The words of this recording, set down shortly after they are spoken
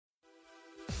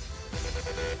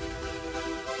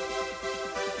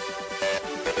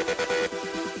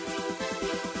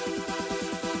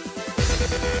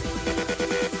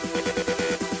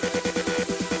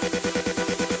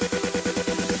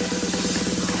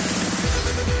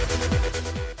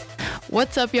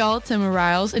What's up, y'all? It's Emma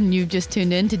Riles, and you've just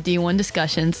tuned in to D1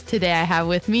 Discussions. Today I have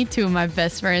with me two of my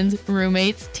best friends,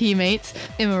 roommates, teammates,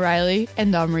 Emma Riley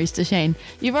and Dom Maurice Deshane.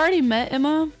 You've already met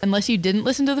Emma, unless you didn't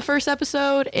listen to the first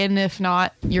episode, and if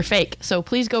not, you're fake. So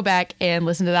please go back and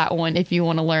listen to that one if you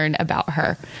want to learn about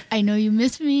her. I know you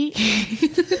miss me.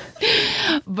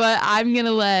 But I'm going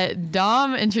to let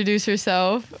Dom introduce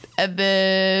herself, and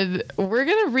then we're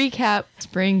going to recap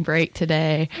spring break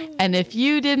today. And if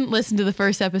you didn't listen to the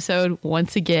first episode,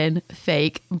 once again,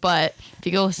 fake. But if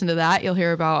you go listen to that, you'll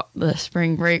hear about the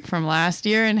spring break from last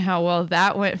year and how well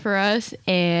that went for us.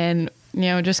 And, you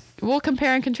know, just we'll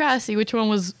compare and contrast, see which one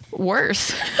was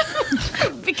worse.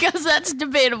 Because that's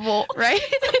debatable, right?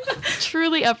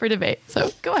 Truly up for debate.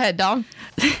 So go ahead, Dom.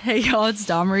 Hey, y'all, it's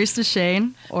Dom Maurice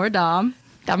Deshane, or Dom.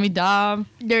 Dommy Dom.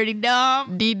 Dirty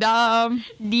Dom. D-Dom.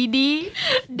 DD.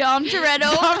 Dom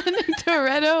Toretto. Dominic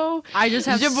Toretto. I just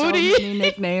have Djibouti. so many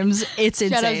nicknames. It's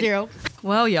insane. Shout out Zero.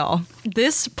 Well, y'all,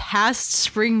 this past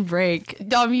spring break,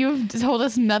 Dom, you've told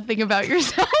us nothing about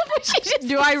yourself.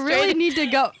 do I really need to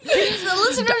go? The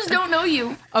listeners don't know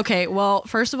you. Okay, well,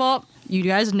 first of all, you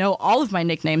guys know all of my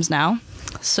nicknames now.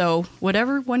 So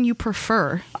whatever one you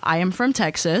prefer. I am from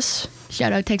Texas.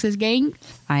 Shout out Texas gang.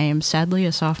 I am sadly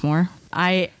a sophomore.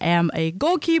 I am a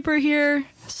goalkeeper here,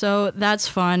 so that's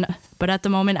fun. But at the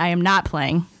moment, I am not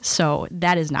playing, so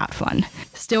that is not fun.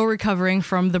 Still recovering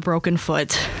from the broken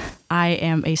foot. I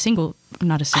am a single,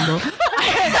 not a single.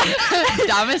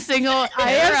 Dom is single.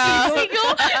 I am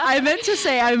single. I meant to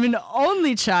say I'm an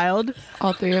only child.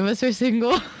 All three of us are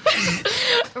single.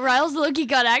 Riles Loki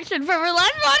got action from her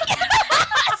last podcast.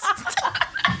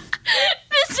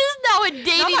 This is now a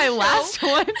dating Not my show. last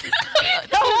one.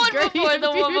 The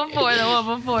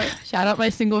one before. Shout out my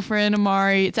single friend,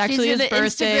 Amari. It's actually She's in his an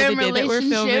birthday, Instagram the day that we're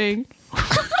filming.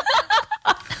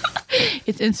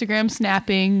 It's Instagram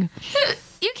snapping.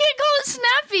 You can't call it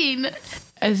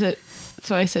snapping.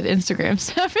 So I said Instagram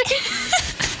snapping.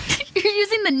 You're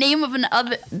using the name of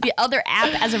the other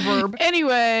app as a verb.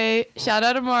 Anyway, shout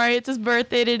out Amari. It's his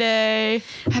birthday today.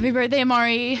 Happy birthday,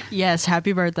 Amari. Yes,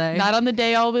 happy birthday. Not on the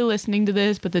day I'll be listening to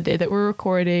this, but the day that we're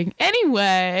recording.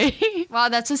 Anyway. Wow,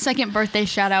 that's a second birthday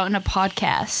shout out in a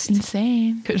podcast.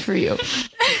 Insane. Good for you.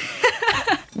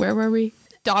 Where were we?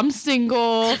 Dom's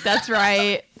single. That's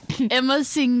right. Emma's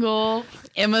single.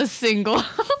 Emma's single.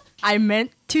 I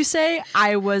meant to say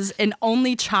I was an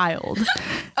only child.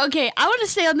 Okay, I want to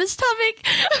stay on this topic.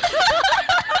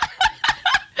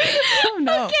 Oh,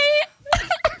 no. Okay,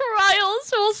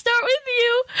 Riles, we'll start with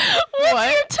you.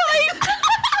 What's your type?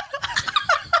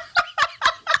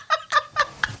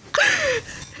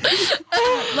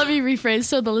 Let me rephrase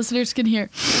so the listeners can hear.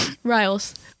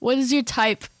 Riles, what is your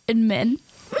type in men?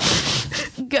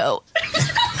 Go.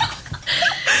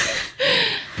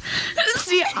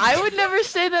 See, I would never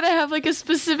say that I have like a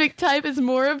specific type. It's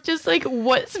more of just like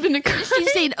what's been occurring.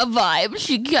 She's saying a vibe.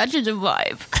 She catches a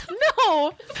vibe.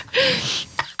 No.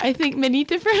 I think many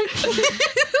different.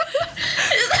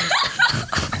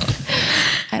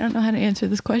 I don't know how to answer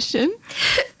this question.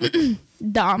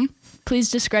 Dom,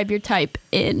 please describe your type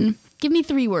in... Give me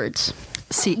 3 words.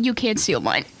 See, You can't steal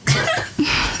mine.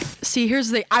 here's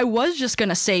the thing. I was just going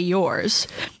to say yours,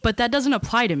 but that doesn't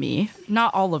apply to me.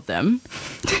 Not all of them.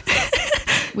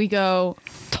 We go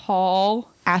tall,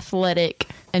 athletic,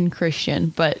 and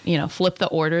Christian, but you know, flip the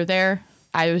order there.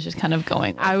 I was just kind of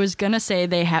going. I was going to say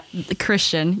they have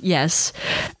Christian, yes.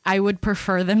 I would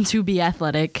prefer them to be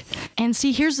athletic. And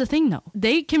see, here's the thing though.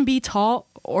 They can be tall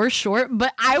or short,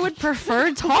 but I would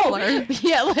prefer taller.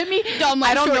 Yeah, let me. Dom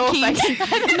like I don't short know kings.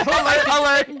 if I don't know my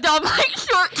color. Dom like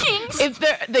short kings. If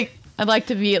they're I'd like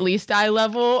to be at least eye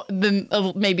level, then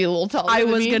maybe a little taller. I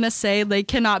than was me. going to say they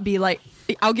cannot be like,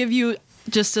 I'll give you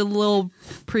just a little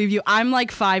preview. I'm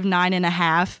like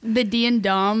 5'9.5". The D in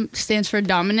Dom stands for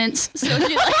dominance, so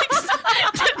she likes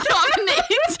to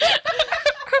dominate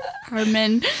her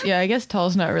men. Yeah, I guess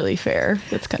tall's not really fair.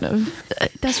 That's kind of.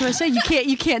 That's what I say.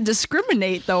 You can't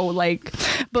discriminate though. Like,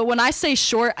 but when I say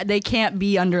short, they can't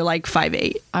be under like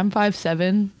 5'8". I'm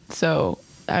 5'7", so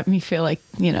I feel like,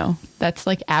 you know, that's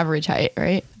like average height,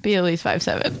 right? Be at least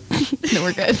 5'7". No,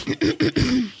 we're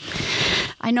good.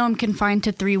 I know I'm confined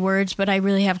to 3 words, but I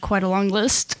really have quite a long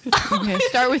list. Okay,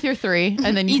 start with your 3,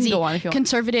 and then you Easy. can go on if you want.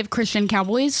 Conservative Christian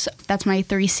Cowboys. That's my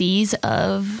 3 C's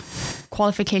of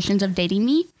qualifications of dating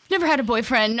me. Never had a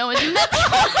boyfriend. No, isn't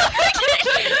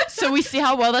that? So we see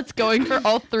how well that's going for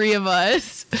all 3 of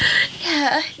us.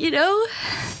 Yeah, you know?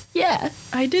 Yeah.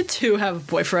 I did too have a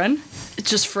boyfriend. It's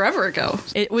just forever ago.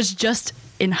 It was just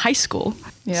in high school.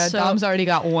 Yeah, So- Dom's already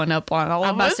got one up on all I'm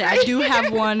of about to us. say, I do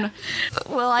have one.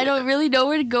 Well, I don't really know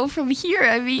where to go from here.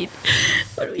 I mean,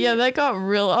 Yeah, that got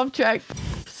real off track.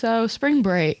 So spring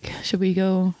break. Should we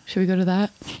go to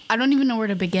that? I don't even know where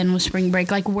to begin with spring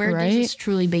break. Like, where Right? does this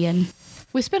truly begin?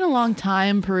 We spent a long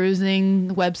time perusing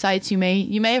websites. You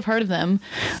may have heard of them.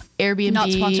 Airbnb, Not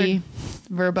sponsored.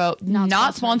 Verbo, Not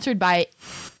not sponsored. sponsored by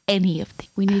any of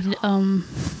them.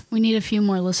 We need a few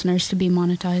more listeners to be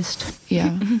monetized.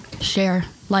 Yeah. Share,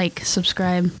 like,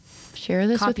 subscribe, Share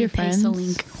this with copy your paste friends the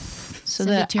link, so Send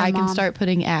it that to your I can mom. start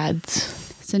putting ads.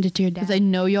 send it to your dad. Because I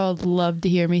know y'all love to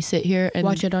hear me sit here and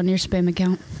Watch it on your spam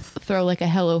account. throw like a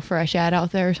HelloFresh ad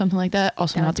out there or something like that.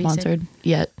 Also That not would be sick. sponsored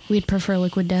yet. We'd prefer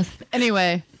liquid death.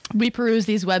 Anyway, we perused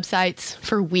these websites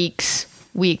for weeks.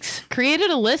 Created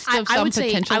a list of some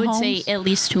potential I would homes. say at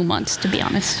least 2 months, to be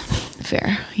honest.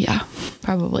 Fair. Yeah,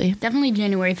 probably. Definitely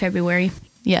January, February.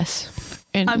 Yes.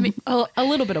 And I mean, a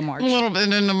little bit of March. a little bit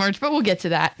into March, but we'll get to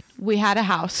that. We had a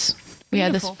house. We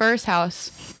had this Beautiful. first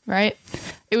house, right?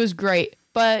 It was great.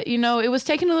 But, it was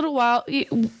taking a little while.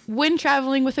 When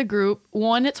traveling with a group,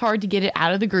 one, it's hard to get it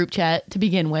out of the group chat to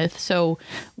begin with. So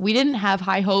we didn't have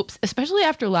high hopes, especially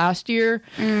after last year.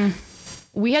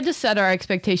 We had to set our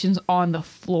expectations on the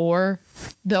floor,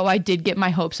 though I did get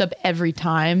my hopes up every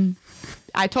time.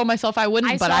 I told myself I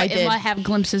wouldn't, but saw I did. Emma have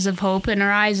glimpses of hope in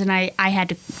her eyes, and I had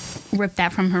to rip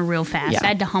that from her real fast. Yeah. I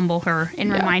had to humble her and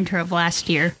Yeah. remind her of last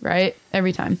year. Right?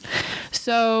 Every time.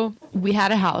 So we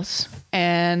had a house.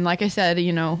 And like I said,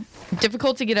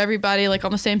 difficult to get everybody like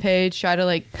on the same page, try to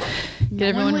like get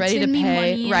everyone ready to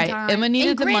pay. Right. Emma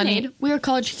needed the money. We were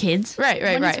college kids. Right.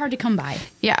 Money's hard to come by.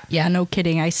 Yeah. Yeah, no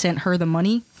kidding. I sent her the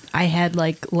money. I had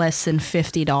like less than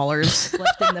 $50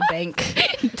 left in the bank.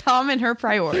 Tom and her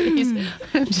priorities.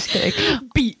 I'm just kidding.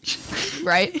 Beach.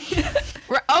 Right?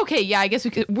 Okay, yeah, I guess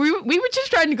we could. We were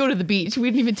just trying to go to the beach. We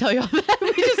didn't even tell you all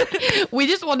that. We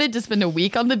just wanted to spend a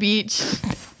week on the beach.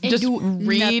 And Just do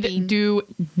read, nothing. do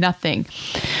nothing.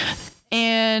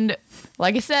 And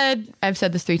like I said, I've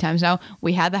said this 3 times now.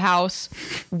 We had the house.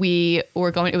 We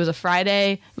were going. It was a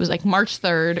Friday. It was like March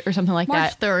 3rd or something like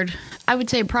March that. 3rd. I would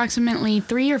say approximately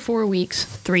 3 or 4 weeks.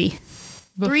 3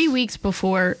 weeks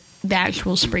before the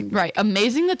actual spring. Right.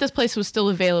 Amazing that this place was still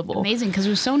available. Amazing, because it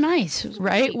was so nice. It was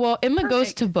Right. great. Well, Emma goes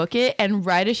Perfect. to book it, and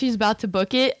right as she's about to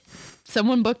book it,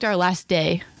 someone booked our last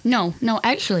day. No,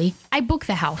 actually, I booked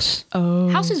the house. Oh.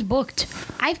 House is booked.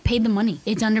 I've paid the money.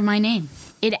 It's under my name.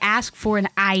 It asked for an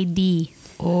ID.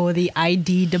 Oh, the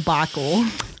ID debacle.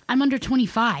 I'm under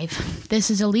 25. This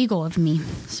is illegal of me.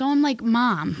 So I'm like,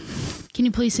 Mom, can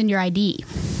you please send your ID?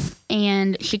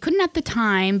 And she couldn't at the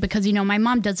time because, my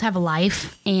mom does have a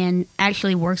life and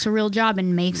actually works a real job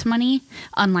and makes money.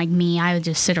 Unlike me, I would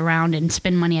just sit around and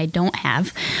spend money I don't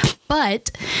have.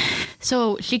 But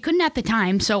so she couldn't at the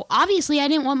time. So obviously I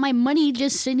didn't want my money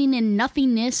just sitting in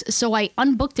nothingness. So I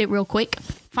unbooked it real quick.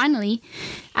 Finally,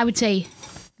 I would say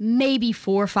maybe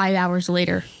 4 or 5 hours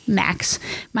later, max,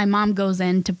 my mom goes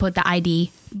in to put the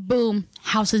ID. Boom,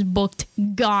 house is booked,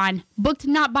 gone. Booked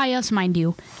not by us, mind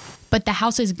you, but the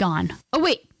house is gone. Oh,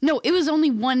 wait, no, it was only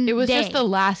one It was day. just the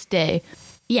last day.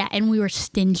 Yeah, and we were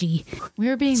stingy. We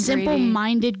were being greedy.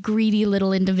 Simple-minded, greedy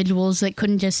little individuals that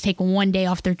couldn't just take one day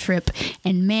off their trip.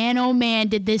 And man, oh man,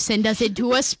 did this send us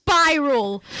into a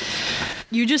spiral.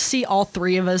 You just see all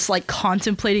 3 of us like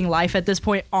contemplating life at this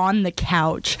point on the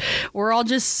couch. We're all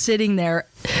just sitting there.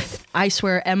 I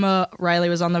swear, Emma Riley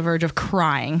was on the verge of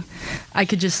crying. I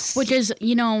could just. Which is,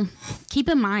 keep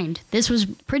in mind, this was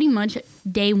pretty much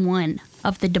day 1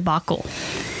 of the debacle.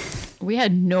 We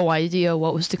had no idea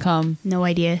what was to come. No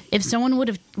idea. If someone would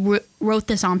have wrote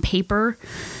this on paper,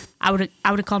 I would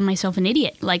have called myself an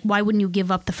idiot. Like, why wouldn't you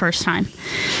give up the first time?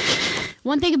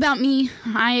 One thing about me,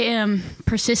 I am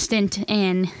persistent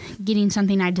in getting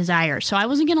something I desire. So I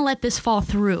wasn't going to let this fall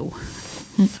through.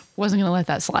 Wasn't going to let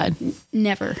that slide.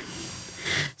 Never.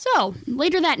 So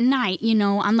later that night,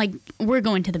 I'm like, we're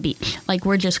going to the beach. Like,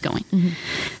 we're just going.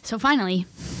 So finally,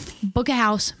 book a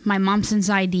house. My mom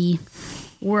sends ID.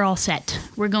 We're all set.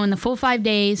 We're going the full 5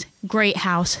 days. Great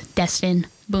house. Destin.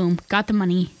 Boom. Got the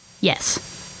money. Yes.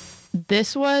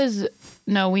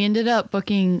 We ended up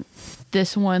booking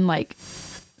this one like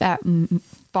that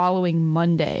following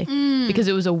Monday because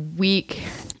it was a week,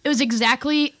 It was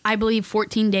exactly, I believe,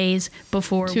 14 days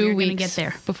before 2 we were weeks going to get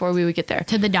there. before we would get there.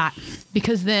 To the dot.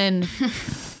 Because then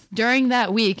during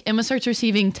that week, Emma starts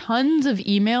receiving tons of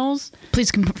emails.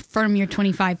 Please confirm you're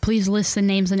 25. Please list the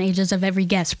names and ages of every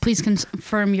guest. Please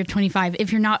confirm you're 25.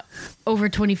 If you're not over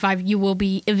 25, you will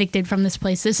be evicted from this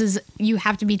place. You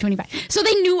have to be 25. So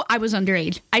they knew I was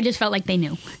underage. I just felt like they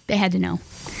knew. They had to know.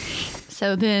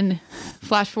 So then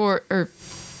flash forward, or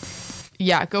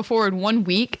go forward 1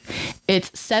 week.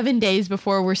 It's 7 days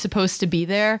before we're supposed to be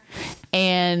there.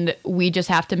 And we just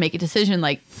have to make a decision.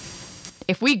 Like,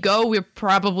 if we go, we're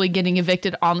probably getting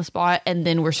evicted on the spot, and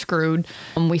then we're screwed.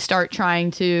 We start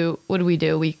trying to, what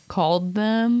do? We called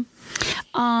them.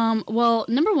 Well,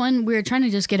 number one, we were trying to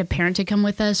just get a parent to come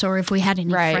with us, or if we had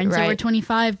any friends that were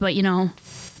 25, but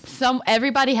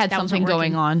everybody had something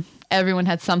going on. Everyone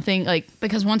had something, like,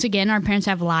 because once again, our parents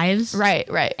have lives.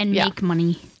 Right. And make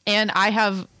money. And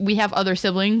we have other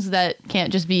siblings that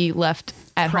can't just be left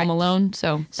at home alone.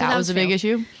 So that was a big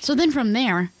issue. So then from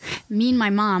there, me and my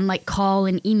mom call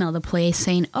and email the place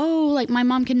saying, oh, my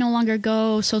mom can no longer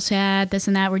go. So sad. This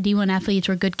and that. We're D1 athletes.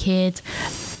 We're good kids.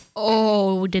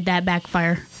 Oh, did that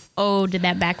backfire?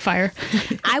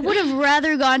 I would have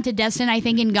rather gone to Destin, I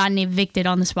think, and gotten evicted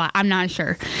on the spot. I'm not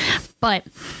sure. But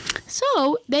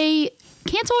so they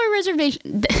cancel our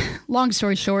reservation. Long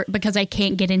story short, because I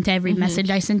can't get into every message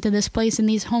I sent to this place and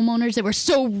these homeowners that were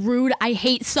so rude. I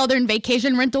hate Southern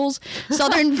Vacation Rentals.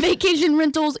 Southern Vacation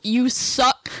Rentals, you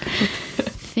suck.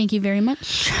 Thank you very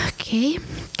much. Okay,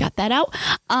 got that out.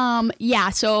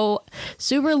 So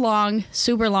super long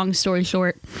story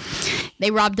short,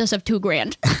 they robbed us of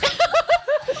 $2,000.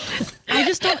 I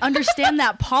just don't understand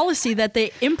that policy that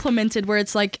they implemented where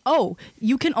it's like, oh,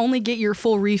 you can only get your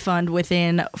full refund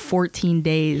within 14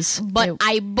 days. But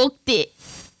I booked it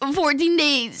 14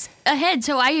 days ahead.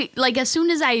 So as soon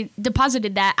as I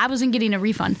deposited that, I wasn't getting a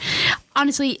refund.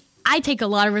 Honestly, I take a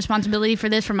lot of responsibility for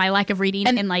this, for my lack of reading.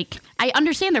 And I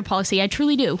understand their policy. I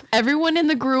truly do. Everyone in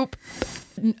the group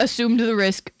assumed the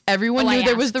risk. Everyone knew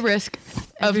there was the risk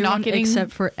of not getting...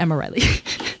 Except for Emma Riley.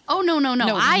 Oh, no.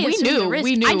 I assumed the risk.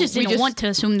 We knew. I just didn't want to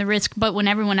assume the risk. But when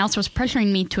everyone else was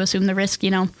pressuring me to assume the risk,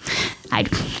 I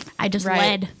just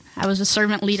led. I was a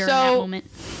servant leader in that moment.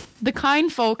 The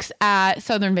kind folks at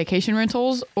Southern Vacation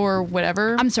Rentals or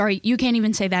whatever... I'm sorry. You can't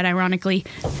even say that, ironically.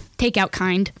 Take out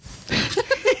kind.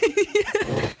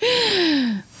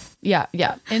 Yeah.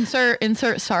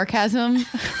 Insert sarcasm.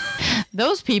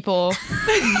 Those people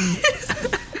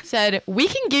said, we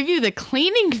can give you the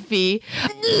cleaning fee.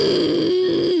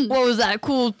 What was that? A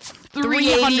cool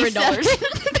 $300.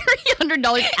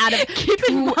 $300 out of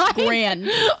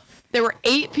 $2,000. There were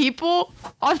 8 people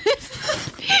on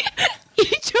this.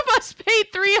 Each of us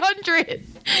paid $300.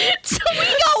 So we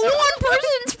got one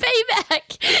person's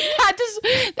payback.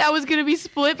 That was going to be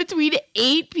split between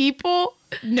 8 people?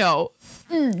 No.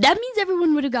 That means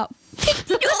everyone would have got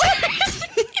 $50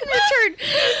 in return.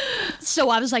 So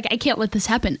I was like, I can't let this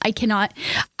happen. I cannot.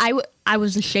 I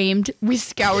was ashamed. We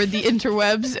scoured the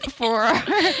interwebs for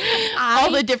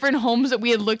all the different homes that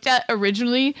we had looked at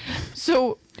originally.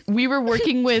 So we were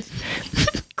working with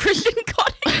Christian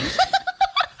Cottage.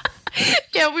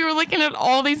 Yeah, we were looking at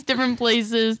all these different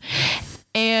places.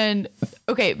 And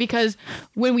okay, because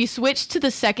when we switched to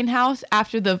the second house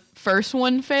after the first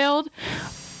one failed,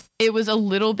 it was a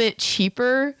little bit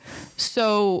cheaper.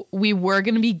 So we were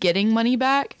going to be getting money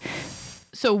back.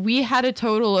 So we had a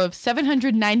total of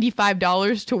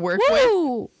 $795 to work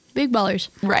with. Big ballers.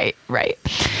 Right.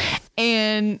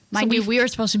 And mind you, we were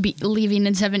supposed to be leaving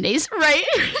in 7 days. Right.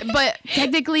 But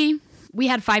technically, we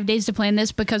had 5 days to plan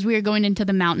this because we were going into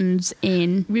the mountains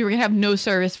in... We were going to have no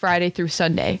service Friday through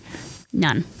Sunday.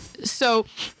 None. So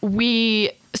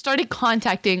we started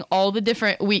contacting all the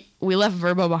different... We left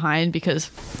Verbo behind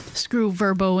because... Screw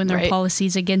Verbo and their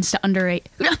policies against underage...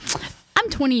 I'm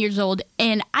 20 years old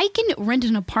and I can rent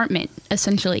an apartment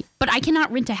essentially, but I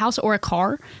cannot rent a house or a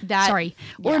car. Or an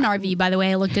RV, by the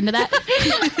way. I looked into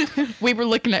that. We were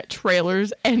looking at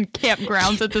trailers and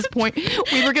campgrounds at this point.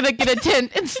 We were going to get a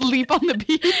tent and sleep on the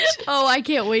beach. Oh, I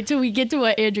can't wait till we get to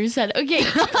what Andrew said. Okay.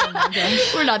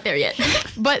 We're not there yet.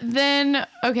 But then,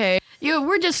 okay.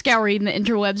 We're just scouring the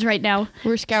interwebs right now.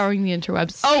 We're scouring the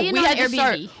interwebs. We had to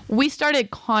start. We started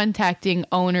contacting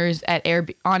owners at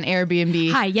on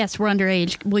Airbnb. Hi, yes, we're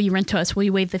underage. Will you rent to us? Will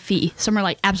you waive the fee? Some are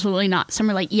like, absolutely not.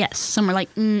 Some are like, yes. Some are like,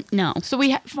 no. So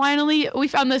we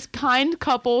found this kind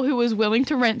couple who was willing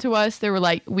to rent to us. They were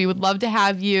like, we would love to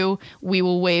have you. We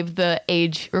will waive the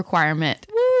age requirement.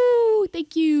 Woo!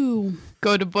 Thank you.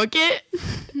 Go to book it.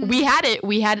 We had it.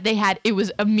 It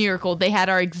was a miracle. They had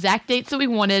our exact dates that we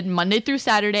wanted, Monday through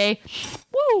Saturday.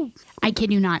 Woo! I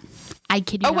kid you not.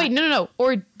 Oh, wait, no.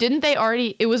 Or didn't they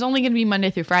already? It was only going to be Monday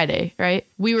through Friday, right?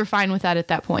 We were fine with that at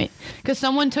that point. Because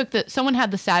someone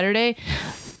had the Saturday.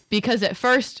 Because at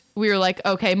first we were like,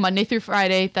 okay, Monday through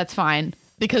Friday, that's fine.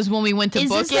 Because when we went to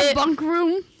book it. Is this a bunk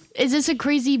room? Is this a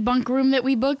crazy bunk room that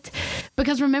we booked?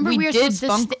 Because remember we were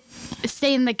supposed to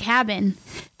stay in the cabin.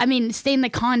 Stay in the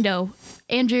condo.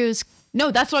 Andrew's No,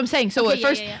 that's what I'm saying. So Okay, at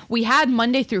first we had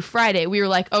Monday through Friday. We were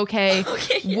like, okay,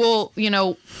 we'll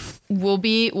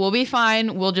be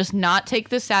fine. We'll just not take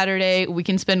this Saturday. We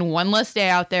can spend one less day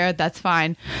out there. That's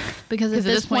fine. Because at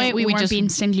this point, we weren't being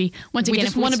stingy. Once again,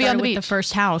 just if we wanna be on the with the beach.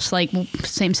 first house, like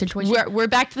same situation. We're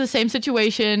back to the same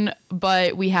situation,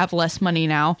 but we have less money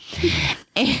now.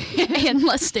 and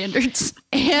less standards.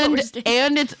 And Lower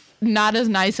standards. it's not as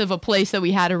nice of a place that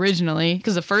we had originally,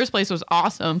 because the first place was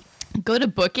awesome. Go to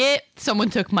book it, someone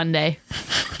took Monday.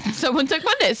 So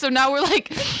now we're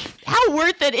like, how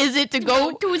worth it is it to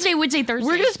go? Tuesday, Wednesday, Thursday.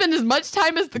 We're gonna spend as much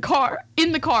time in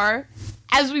the car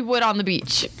as we would on the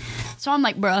beach. So I'm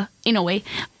like, bruh, in a way.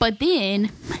 But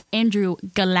then Andrew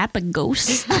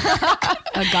Galapagos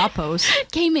Agapos.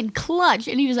 came in clutch,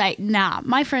 and he was like, nah,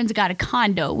 my friend's got a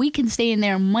condo. We can stay in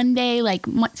there Monday, like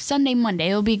Sunday, Monday.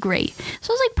 It'll be great.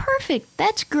 So I was like, perfect.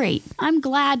 That's great. I'm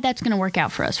glad that's going to work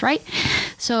out for us, right?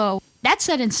 So that's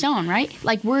set in stone, right?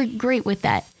 Like, we're great with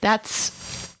that.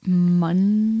 That's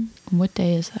what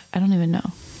day is that? I don't even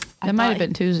know. That might have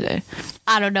been Tuesday.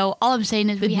 I don't know. All I'm saying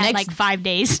is we had like 5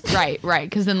 days. Right.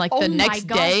 Because then like the next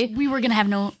day, we were going to have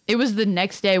no... it was the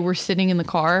next day we're sitting in the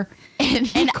car and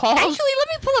he calls. Actually, let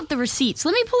me pull up the receipts.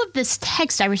 Let me pull up this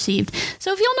text I received.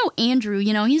 So if y'all know Andrew,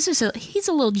 you know, he's a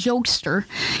little jokester.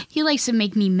 He likes to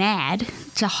make me mad.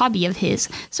 It's a hobby of his.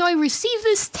 So I received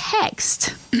this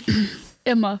text.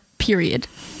 Emma, period.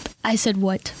 I said,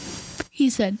 what?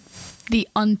 He said, the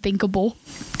unthinkable.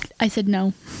 I said,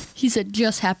 no. He said,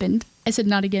 just happened. I said,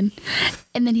 not again.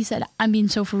 And then he said, I'm being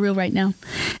so for real right now.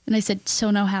 And I said, so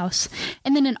no house.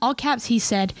 And then in all caps, he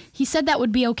said that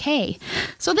would be okay.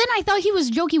 So then I thought he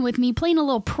was joking with me, playing a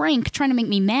little prank, trying to make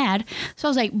me mad. So I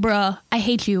was like, bruh, I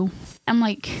hate you. I'm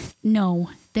like,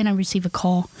 no. Then I receive a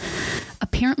call.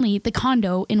 Apparently, the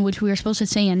condo in which we were supposed to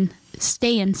stay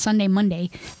in Sunday,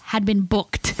 Monday had been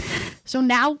booked. So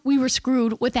now we were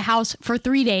screwed with the house for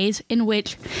 3 days, in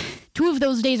which 2 of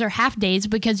those days are half days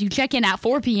because you check in at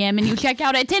 4 p.m. and you check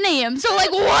out at 10 a.m. So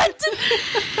like, what?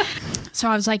 So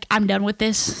I was like, I'm done with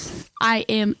this. I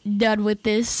am done with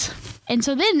this. And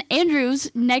so then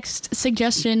Andrew's next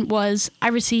suggestion was I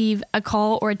receive a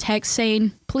call or a text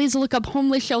saying, please look up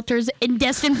homeless shelters in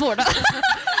Destin, Florida.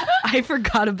 I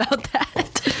forgot about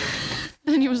that.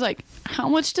 And he was like, how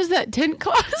much does that tent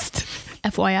cost?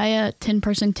 FYI, a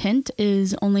 10-person tent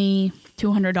is only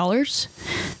 $200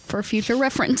 for future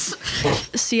reference.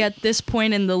 See, at this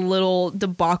point in the little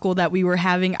debacle that we were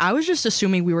having, I was just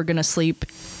assuming we were going to sleep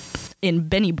in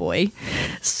Benny Boy.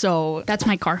 So That's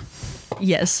my car.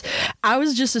 yes, I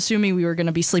was just assuming we were going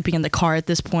to be sleeping in the car at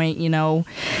this point, you know,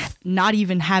 not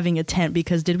even having a tent,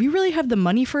 because did we really have the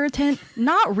money for a tent?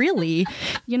 Not really.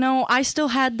 You know, I still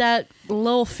had that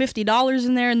little $50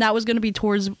 in there, and that was going to be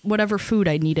towards whatever food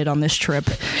I needed on this trip.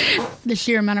 The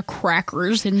sheer amount of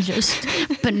crackers and just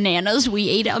bananas we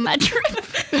ate on that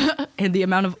trip. And the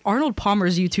amount of Arnold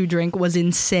Palmer's U2 drink was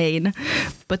insane.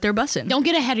 But they're bussin'. Don't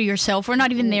get ahead of yourself. We're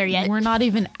not even there yet. We're not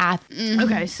even at.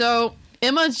 Okay, so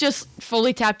Emma's just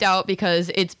fully tapped out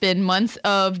because it's been months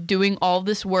of doing all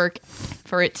this work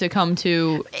for it to come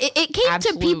to. It came to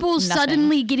absolute people nothing.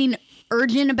 suddenly getting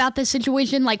urgent about this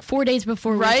situation like 4 days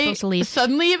before we were supposed to leave.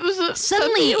 Suddenly it was.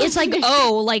 Suddenly it's like,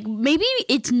 oh, like maybe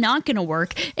it's not gonna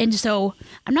work. And so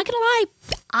I'm not gonna lie,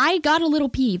 I got a little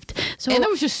peeved. So And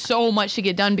there was just so much to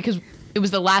get done because it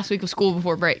was the last week of school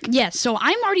before break. yes, so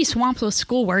I'm already swamped with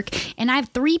schoolwork, and I have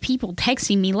 3 people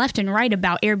texting me left and right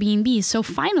about Airbnb. So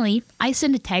finally, I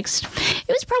sent a text. It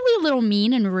was probably a little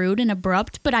mean and rude and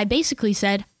abrupt, but I basically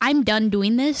said, I'm done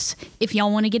doing this. If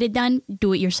y'all want to get it done,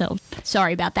 do it yourself.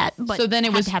 Sorry about that, but So then it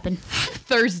had was to happen.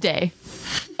 Thursday,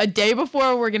 a day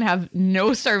before we're gonna have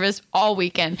no service all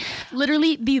weekend.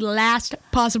 Literally the last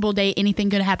possible day anything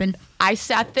could happen. I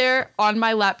sat there on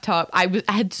my laptop. I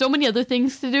had so many other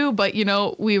things to do, but you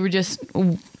know, we were just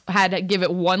had to give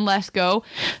it one last go.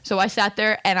 So I sat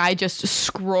there and I just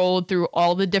scrolled through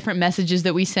all the different messages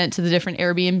that we sent to the different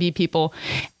Airbnb people.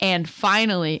 And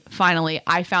finally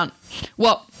I found,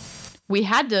 well,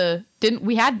 did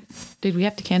we have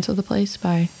to cancel the place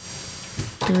by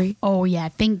 3? Oh yeah,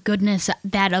 thank goodness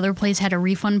that other place had a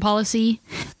refund policy,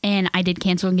 and I did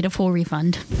cancel and get a full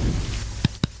refund.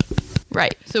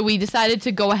 Right. So we decided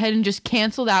to go ahead and just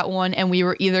cancel that one, and we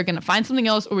were either going to find something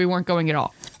else or we weren't going at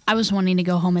all. I was wanting to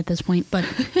go home at this point, but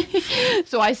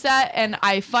So I sat and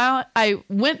I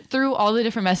went through all the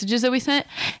different messages that we sent,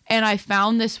 and I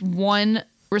found this one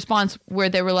response where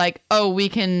they were like, oh,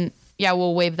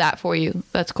 we'll waive that for you.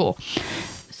 That's cool.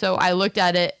 So I looked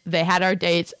at it. They had our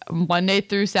dates Monday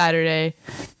through Saturday,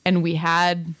 and we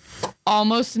had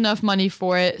almost enough money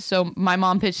for it. So my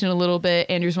mom pitched in a little bit.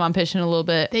 Andrew's mom pitched in a little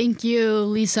bit. Thank you,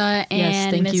 Lisa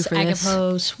and thank you Miss for this.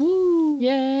 Agapos. Woo!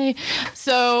 Yay.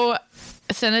 So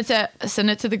send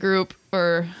it to the group,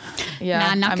 or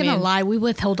Nah, not gonna lie, we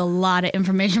withheld a lot of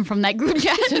information from that group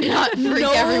chat. to not freak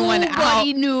everyone out.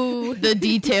 Nobody knew The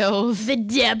details. the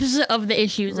depths of the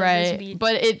issues of this Right. beach.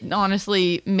 But it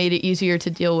honestly made it easier to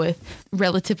deal with,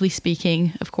 relatively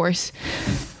speaking, of course.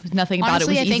 Nothing about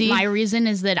Honestly, it I was think easy. my reason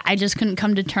is that I just couldn't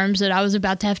come to terms that I was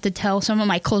about to have to tell some of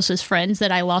my closest friends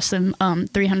that I lost them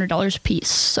 $300 a piece.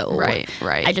 So Right.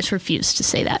 I just refused to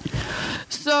say that.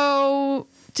 So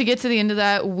to get to the end of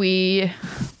that, we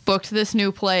booked this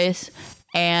new place,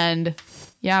 and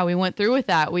yeah, we went through with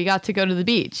that. We got to go to the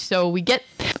beach. So we get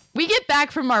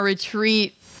back from our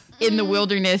retreat in the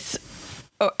wilderness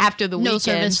after the No weekend.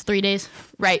 service, 3 days.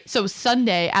 Right. So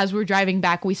Sunday, as we're driving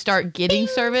back, we start getting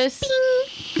service.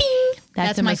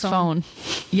 That's my Emma's phone.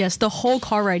 Yes, the whole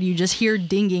car ride you just hear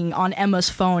dinging on Emma's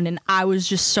phone, and I was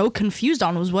just so confused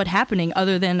on what happening.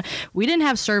 Other than we didn't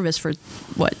have service for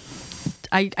what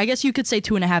I guess you could say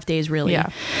 2.5 days, really. Yeah.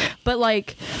 But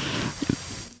like,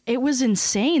 it was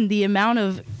insane the amount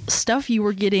of stuff you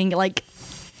were getting. Like,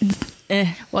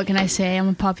 What can I say? I'm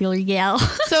a popular gal.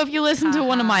 So if you listen to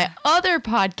one of my other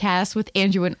podcasts with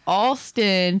Andrew and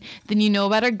Alston, then you know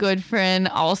about our good friend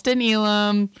Alston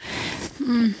Elam.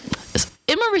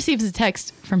 Emma receives a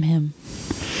text from him.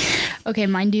 Okay,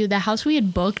 mind you, the house we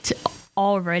had booked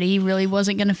already really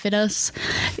wasn't going to fit us.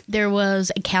 There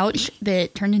was a couch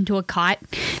that turned into a cot.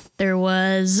 There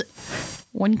was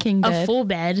One king a bed. full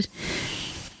bed,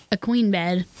 a queen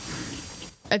bed,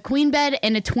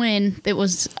 and a twin that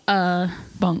was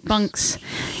bunks,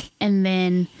 and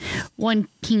then one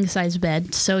king size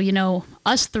bed. So, you know,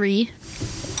 us three,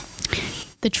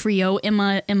 the trio,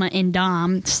 Emma, and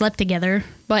Dom, slept together.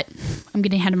 But I'm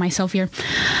getting ahead of myself here.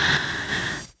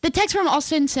 The text from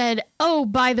Austin said, "Oh,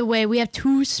 by the way, we have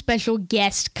 2 special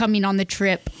guests coming on the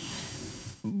trip."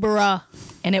 Bruh.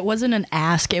 and it wasn't an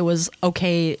ask. It was,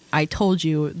 okay, I told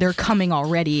you they're coming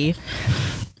already,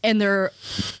 and they're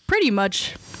pretty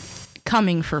much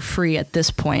coming for free at this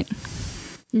point.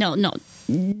 No.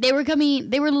 They were coming.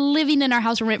 They were living in our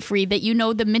house rent free. That, you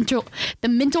know, the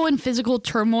mental and physical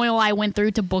turmoil I went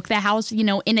through to book that house, you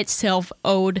know, in itself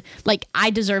owed, like, I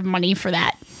deserve money for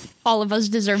that. All of us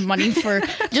deserve money for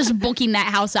just booking that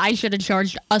house. I should have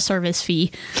charged a service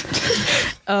fee.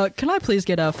 Can I please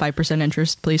get a 5%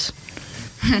 interest, please?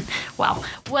 Wow.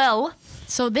 Well,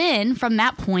 so then from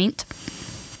that point,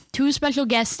 2 special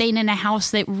guests staying in a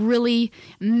house that really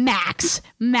max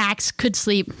could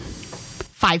sleep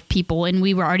 5 people, and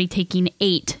we were already taking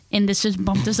 8, and this just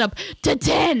bumped us up to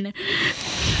 10.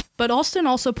 But Alston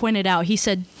also pointed out, he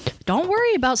said, don't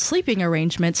worry about sleeping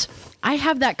arrangements. I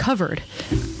have that covered.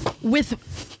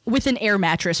 With an air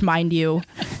mattress, mind you.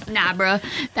 Nah, bruh,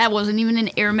 that wasn't even an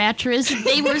air mattress.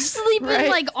 They were sleeping Right.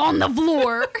 like on the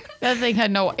floor. That thing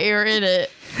had no air in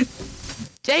it.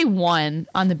 Day 1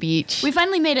 on the beach. We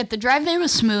finally made it. The drive there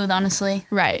was smooth, honestly.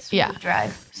 Right, yeah.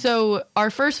 Drive. So our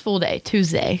first full day,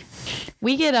 Tuesday,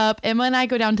 we get up. Emma and I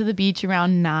go down to the beach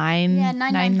around 9, Yeah,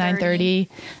 9:30.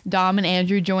 Dom and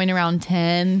Andrew join around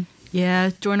 10.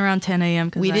 Yeah, join around 10 a.m.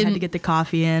 because We I had didn't- to get the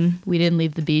coffee in. We didn't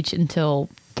leave the beach until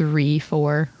 3,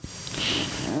 4.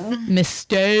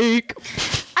 Mistake.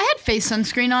 I had face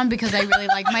sunscreen on because I really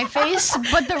like my face,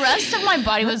 but the rest of my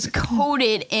body was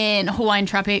coated in Hawaiian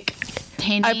Tropic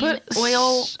tanning I put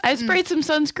oil. I sprayed some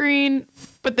sunscreen,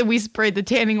 but then we sprayed the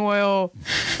tanning oil.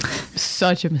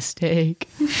 Such a mistake.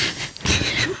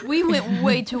 We went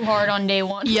way too hard on day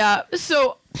 1. Yeah,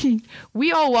 so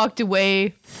we all walked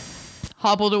away,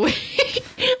 hobbled away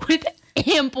with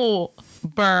ample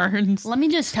burns. Let me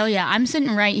just tell you, I'm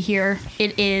sitting right here.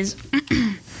 It is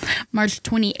March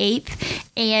 28th,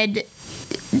 and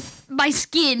my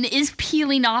skin is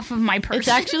peeling off of my person. It's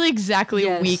actually exactly a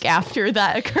Yes. week after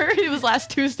that occurred. It was last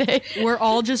Tuesday. We're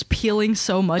all just peeling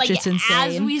so much, like, it's insane.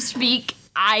 as we speak,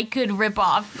 I could rip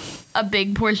off a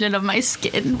big portion of my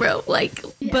skin, bro. Like,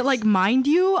 But like, mind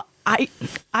you,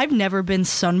 I've never been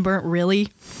sunburnt really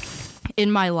in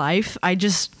my life. I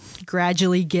just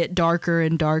gradually get darker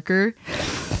and darker.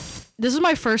 This is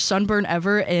my first sunburn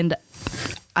ever, and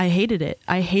I hated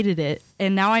it.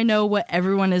 And now I know what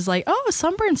everyone is like, oh,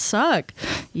 sunburns suck.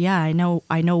 Yeah, I know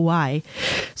why.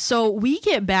 So we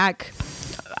get back,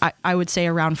 I would say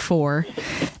around 4.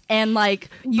 And like,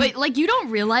 but like, you don't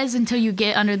realize until you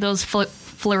get under those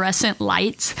fluorescent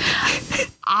lights.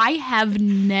 I have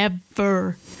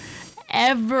never,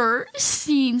 ever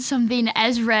seen something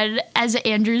as red as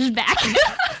Andrew's back.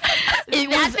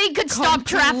 That thing could stop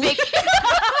traffic.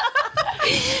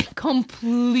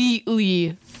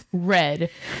 Completely red.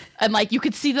 And like you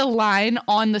could see the line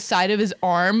on the side of his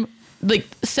arm, like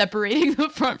separating the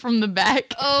front from the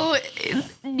back. Oh,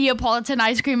 Neapolitan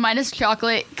ice cream minus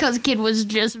chocolate because kid was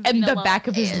just And the vanilla. back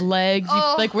of his legs,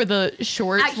 like where the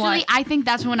shorts Actually, line. I think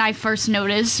that's when I first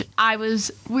noticed.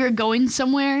 We were going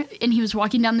somewhere, and he was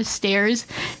walking down the stairs,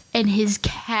 and his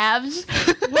calves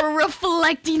were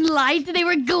reflecting light. They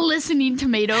were glistening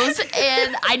tomatoes,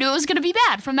 and I knew it was gonna be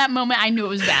bad. From that moment, I knew it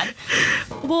was bad.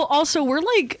 Well, also,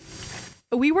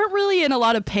 we weren't really in a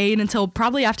lot of pain until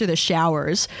probably after the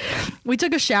showers. We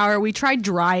took a shower. We tried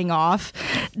drying off.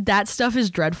 That stuff is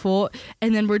dreadful.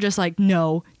 And then we're just like,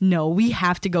 no, we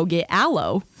have to go get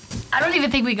aloe. I don't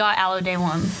even think we got aloe day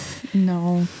one.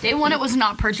 No. Day one, it was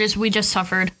not purchased. We just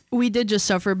suffered. We did just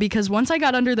suffer because once I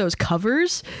got under those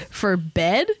covers for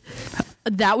bed,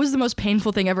 that was the most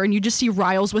painful thing ever. And you just see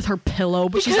Riles with her pillow,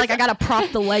 but she's like, I gotta prop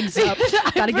the legs up.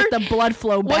 Gotta get the blood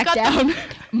flow back down.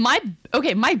 My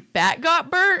back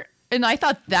got burnt, and I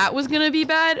thought that was gonna be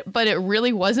bad, but it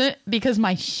really wasn't because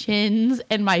my shins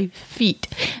and my feet,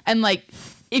 and like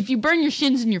if you burn your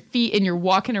shins and your feet and you're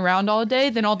walking around all day,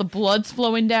 then all the blood's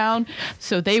flowing down.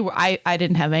 So I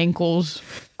didn't have ankles.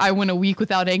 I went a week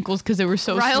without ankles because they were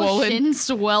so Ryle's swollen. shin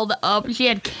swelled up. She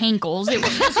had cankles. It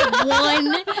was just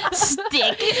one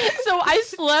stick. So I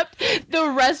slept the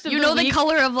rest of You the know week. the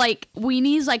color of like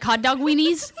weenies, like hot dog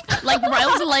weenies? Like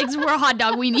Ryle's legs were hot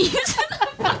dog weenies.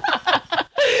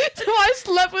 So I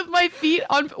slept with my feet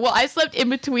on. Well, I slept in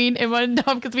between Emma and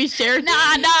Dom because we shared. Nah.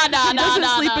 Doesn't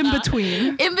sleep in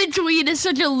between. In between is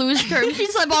such a loose term. She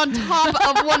slept on top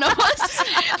of one of us.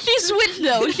 She switched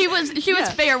though. She was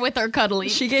fair with her cuddling.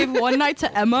 She gave one night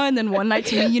to Emma and then one night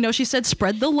to me. You know, she said,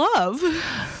 spread the love.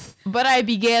 But I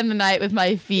began the night with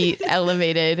my feet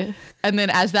elevated, and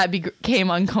then as that became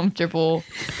uncomfortable,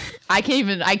 I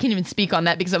can't even speak on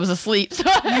that because I was asleep. So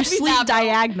You sleep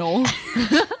diagonal.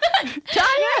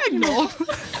 diagonal.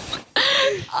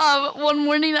 One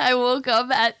morning I woke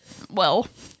up at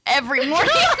every morning.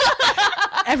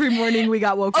 Every morning we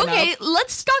got woken Okay, up.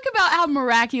 let's talk about how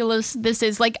miraculous this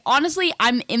is. Like, honestly,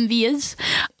 I'm envious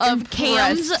of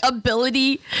Cam's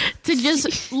ability to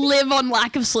just live on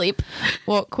lack of sleep.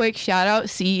 Well, quick shout out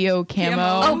CEO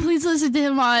Camo. Oh, please listen to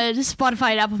him on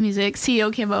Spotify and Apple Music.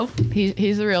 CEO Camo.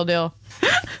 He's the real deal.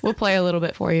 We'll play a little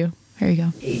bit for you. Here you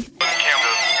go.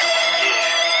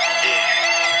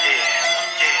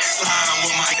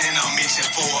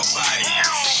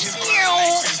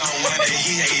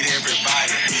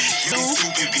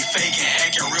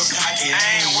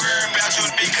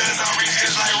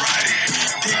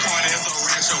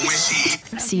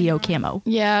 CEO Camo.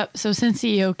 Yeah, so since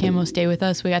CEO Camo stayed with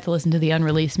us, we got to listen to the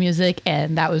unreleased music,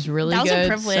 and that was really That was good. a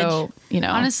privilege. So,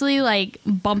 Honestly, like,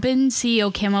 bumping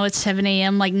CEO Camo at 7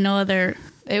 a.m. like no other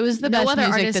it was the best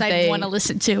music artist that I'd they want to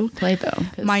listen to. played, though.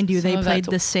 'cause Mind you, they some of played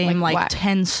that's, the same like whack.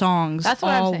 10 songs That's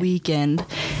what I'm all saying. weekend.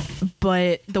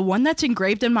 But the one that's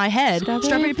engraved in my head,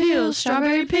 Strawberry Peels,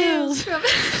 Strawberry Peels.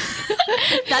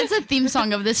 That's a theme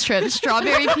song of this trip.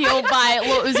 Strawberry Peel by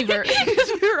Lil Uzi Vert.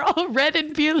 Because we were all red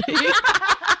and peeling.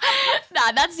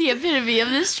 Nah, that's the epitome of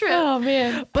this trip. Oh,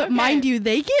 man. But mind you,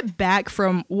 they get back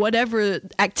from whatever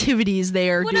activities they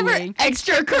are Whatever doing.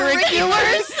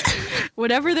 extracurriculars.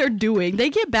 Whatever they're doing, they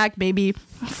get back maybe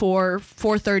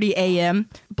 4:30 a.m.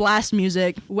 Blast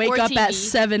music, wake Or up at TV.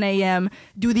 7 a.m.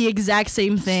 Do the exact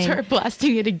same thing. Start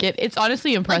blasting it again. It's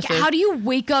honestly Like, impressive. how do you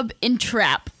wake up and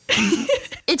trap?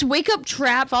 It's wake up,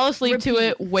 trap, fall asleep to repeat.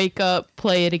 it, wake up,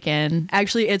 play it again?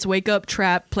 Actually, it's wake up,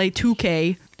 trap, play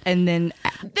 2K, and then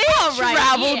They right,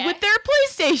 traveled yeah. with their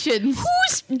PlayStations.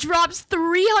 Who drops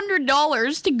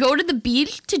 $300 to go to the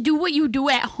beach to do what you do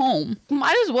at home?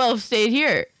 Might as well have stayed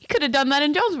here. You could have done that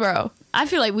in Jonesboro. I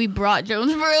feel like we brought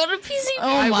Jonesboro to PCB.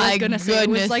 Oh I my was gonna say it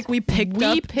goodness. was like we picked We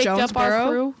up picked up our Jonesboro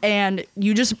crew. and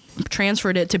you just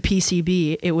transferred it to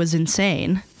PCB. It was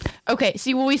insane. Okay,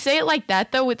 see, when we say it like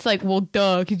that, though, it's like, well,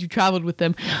 duh, because you traveled with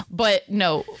them. But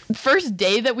no, first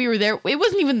day that we were there, it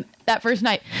wasn't even that first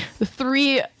night. The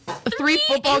three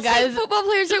football insane guys. football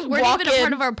players that weren't walk even a part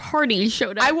in. of our party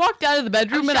showed up. I walked out of the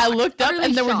bedroom and I shocked, looked up utterly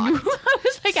and there were shocked. I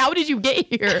was like, how did you get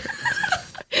here?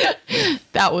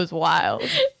 That was wild.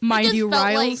 Mind just you, felt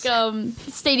Riles, like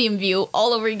stadium view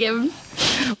all over again.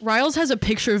 Riles has a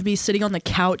picture of me sitting on the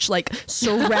couch, like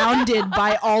surrounded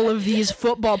by all of these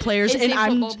football players, Insane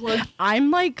and football play.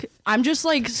 I'm just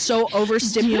like so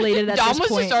overstimulated at Dom this was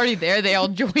point. just already there. They all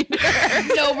joined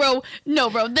her. No,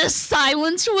 bro. The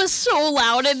silence was so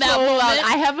loud in that So moment. loud.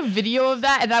 I have a video of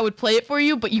that and I would play it for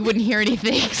you, but you wouldn't hear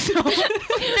anything. So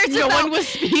There's no about one was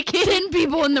speaking. 10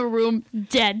 people in the room,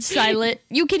 dead silent.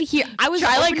 You could hear. I was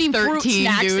Try, like, opening fruit 13,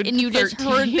 snacks, dude. and you just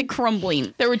 13. heard the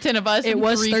crumbling. There were 10 of us. It and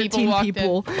was 3 13 people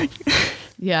walked in. people.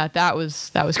 Yeah, that was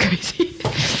crazy.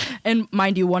 And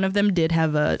mind you, one of them did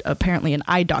have apparently an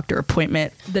eye doctor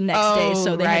appointment the next day,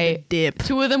 so they had to dip.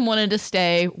 2 of them wanted to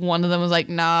stay. One of them was like,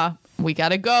 nah, we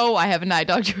gotta go. I have an eye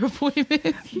doctor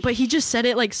appointment. But he just said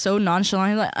it like so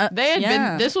nonchalant. Like, They had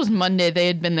been, this was Monday. They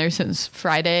had been there since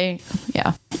Friday.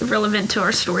 Yeah. Relevant to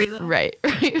our story, though. Right.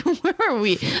 Where are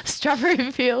we? Strawberry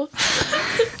Fields.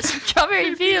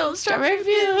 Strawberry Fields. Strawberry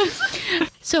Fields.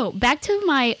 So, back to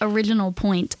my original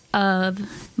point of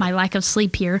my lack of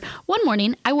sleep here. One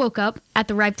morning, I woke up at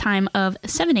the ripe time of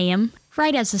 7 a.m.,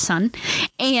 right as the sun,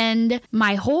 and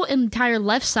my whole entire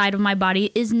left side of my body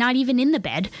is not even in the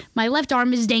bed. My left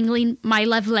arm is dangling, my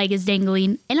left leg is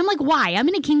dangling, and I'm like, why? I'm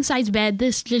in a king-size bed.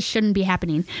 This just shouldn't be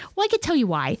happening. Well, I could tell you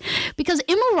why. Because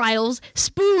Emma Riles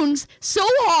spoons so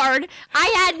hard, I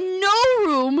had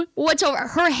no room whatsoever.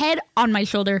 Her head on my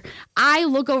shoulder. I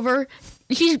look over.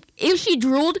 If she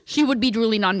drooled, she would be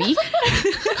drooling on me.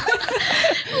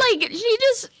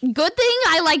 Good thing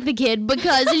I like the kid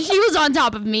because she was on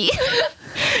top of me.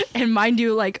 And mind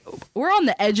you, like, we're on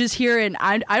the edges here, and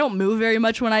I don't move very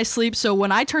much when I sleep. So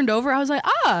when I turned over, I was like,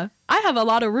 I have a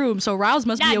lot of room. So Riles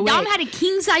must be awake. Dom had a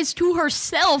king size to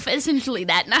herself, essentially,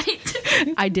 that night.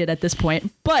 I did at this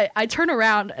point. But I turn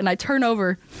around and I turn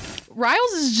over.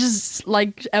 Riles is just,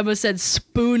 like Emma said,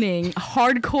 spooning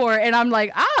hardcore. And I'm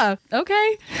like,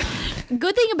 okay.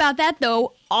 Good thing about that,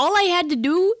 though, all I had to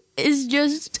do is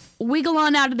just wiggle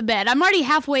on out of the bed. I'm already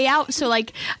halfway out, so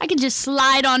like I could just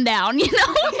slide on down, you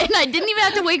know? And I didn't even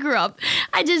have to wake her up.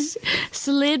 I just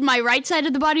slid my right side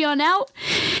of the body on out,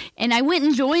 and I went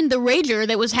and joined the rager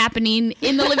that was happening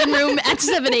in the living room at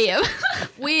 7 a.m.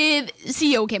 with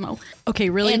CEO Camo. Okay,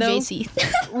 really and though? JC.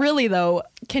 Really though,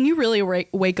 can you really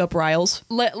wake up Riles?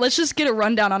 Let's just get a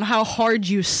rundown on how hard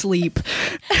you sleep.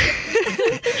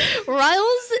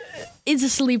 Riles is a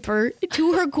sleeper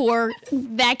to her core.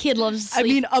 That kid loves to sleep. I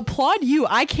mean, applaud you.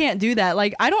 I can't do that.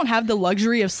 Like, I don't have the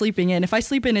luxury of sleeping in. If I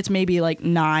sleep in, it's maybe like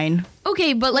 9.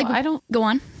 Okay, but like, I don't go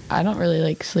on. I don't really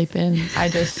like sleep in. I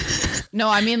just no.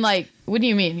 I mean, like, what do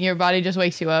you mean? Your body just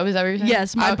wakes you up? Is that what you're saying?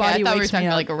 Yes, my body I thought we were wakes talking me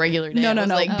about up. like a regular day. No.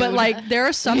 Like, But like, there are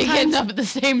we getting sometimes up at the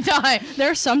same time. there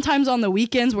are sometimes on the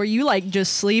weekends where you like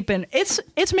just sleep, and it's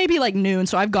maybe like noon.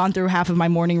 So I've gone through half of my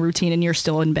morning routine, and you're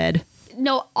still in bed.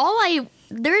 No,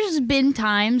 there's been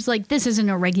times, like, this isn't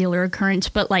a regular occurrence,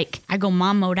 but, like, I go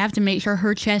mom mode. I have to make sure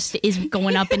her chest is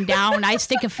going up and down. I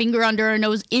stick a finger under her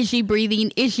nose. Is she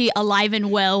breathing? Is she alive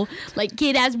and well? Like,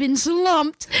 kid has been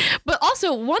slumped. But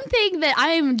also, one thing that I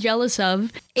am jealous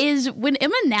of is when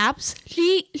Emma naps,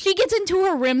 she gets into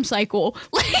her REM cycle.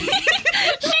 Like,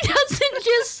 she doesn't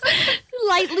just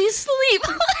lightly sleep,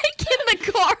 like, in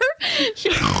the car.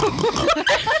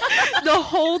 The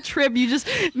whole trip, you just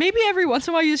maybe every once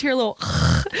in a while you just hear a little,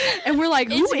 and we're like,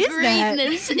 who is that?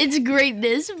 It's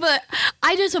greatness, but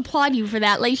I just applaud you for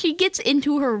that. Like, she gets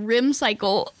into her REM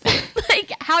cycle.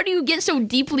 Like, how do you get so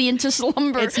deeply into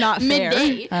slumber? It's not fair.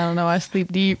 Midday? I don't know. I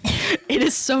sleep deep. It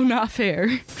is so not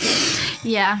fair.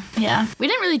 Yeah. We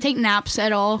didn't really take naps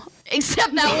at all.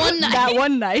 Except that one night. That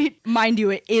one night, mind you,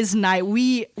 it is night.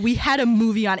 We had a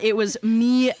movie on. It was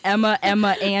me, Emma,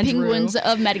 Andrew. Penguins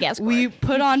of Madagascar. We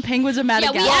put on Penguins of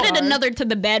Madagascar. we added another to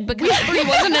the bed because 3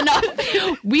 wasn't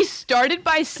enough. We started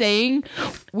by saying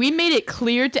we made it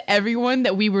clear to everyone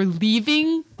that we were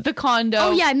leaving the condo.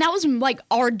 Oh yeah, and that was like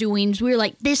our doings. We were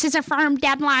like, this is a firm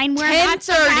deadline. We're not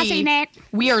surpassing 10:30. it.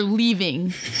 We are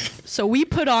leaving. So we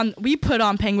put on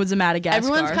Penguins of Madagascar.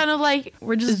 Everyone's kind of like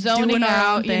We're just zoning doing our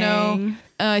out, own you know. thing.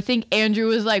 I think Andrew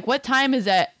was like, "What time is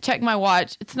it?" Check my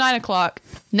watch. It's 9:00.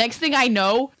 Next thing I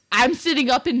know, I'm sitting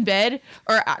up in bed,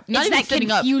 or not It's even that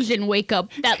sitting up. confusion wake up.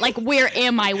 That like, where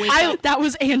am I wake up? That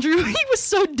was Andrew. He was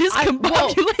so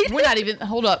discombobulated. We're not even.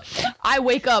 Hold up. I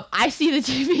wake up. I see the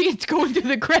TV. It's going through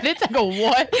the credits. I go,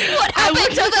 "What? What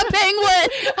happened to the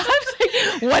penguin?" I was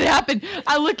like, "What happened?"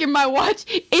 I look at my watch.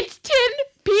 It's 10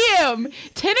 p.m.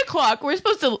 10 o'clock.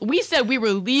 We said we were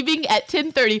leaving at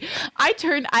 10:30. I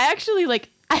actually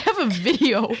I have a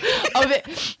video of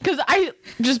it because I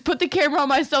just put the camera on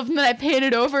myself and then I pan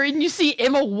it over and you see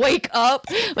Emma wake up,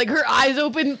 like her eyes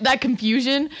open, that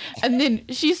confusion, and then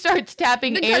she starts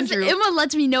tapping Because Andrew. Emma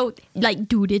lets me know, like,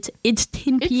 dude, it's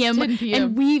 10 p.m. 10 p.m.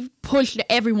 and we've pushed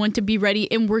everyone to be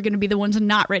ready, and we're gonna be the ones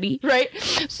not ready. Right?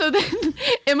 So then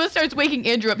Emma starts waking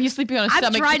Andrew up. He's sleeping on his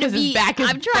stomach because his back is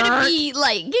I'm trying burnt. to be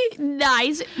like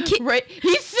nice. Right?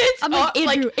 He sits I'm up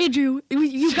like, Andrew,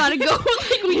 you gotta go.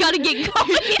 Like, we gotta get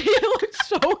going. he looks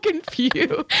so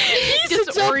confused. He's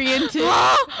disoriented.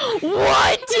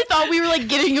 What? He thought we were like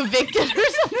getting evicted or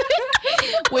something.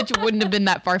 which wouldn't have been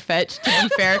that far-fetched, to be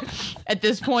fair, at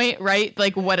this point, right?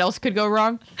 Like, what else could go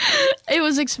wrong? It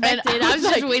was expected. I was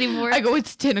just waiting for it. I go,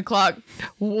 it's 10 o'clock.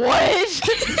 What?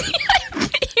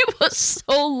 He was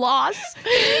so lost.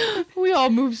 We all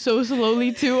moved so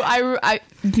slowly, too.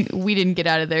 We didn't get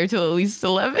out of there till at least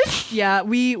 11. Yeah,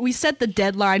 we set the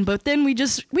deadline, but then we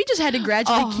just had to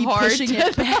gradually keep hard pushing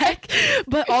it back.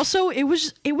 But also, it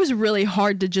was really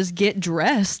hard to just get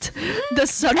dressed. The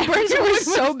sunburns were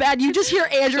so bad. You just hear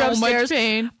Andrew So upstairs. much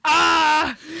pain.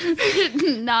 Ah!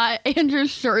 Not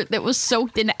Andrew's shirt that was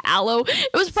soaked in aloe.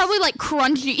 It was probably like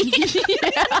crunchy.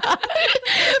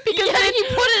 Because then he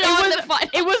put it on the final.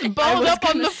 It was balled up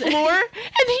on the floor,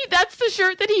 and that's the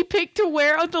shirt that he picked to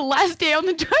wear on the last day on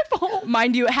the drive home.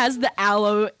 Mind you, it has the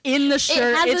aloe in the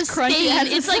shirt. has It's a crunchy. stain. It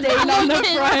has It's a like stain on the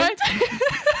broken. front.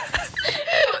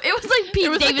 It was like Pete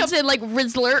was like Davidson, like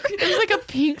Rizzler. It was like a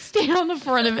pink stain on the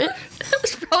front of it. It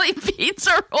was probably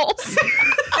pizza rolls.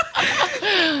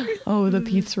 Oh, the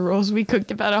pizza rolls. We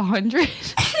cooked about 100.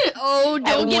 Oh,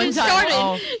 don't get one it time. started.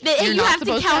 Oh, And you're you not have to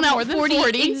supposed to count have out more than 40.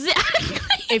 40. Exactly.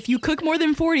 If you cook more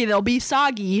than 40, they'll be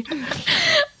soggy.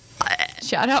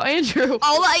 Shout out Andrew.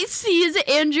 All I see is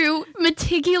Andrew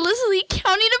meticulously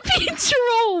counting a pizza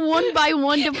roll one by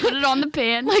one to put it on the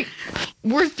pan. Like,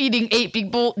 we're feeding 8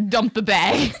 people. Dump the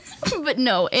bag. But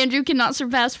no, Andrew cannot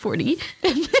surpass 40.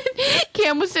 And then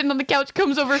Cam was sitting on the couch,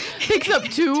 comes over, picks up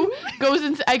 2, goes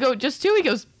and I go, just 2? He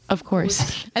goes, of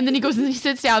course. And then he goes and he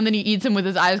sits down, then he eats them with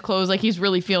his eyes closed, like he's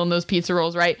really feeling those pizza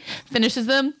rolls, right? Finishes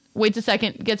them, waits a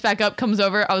second, gets back up, comes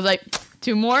over. I was like,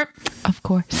 2 more? Of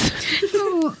course.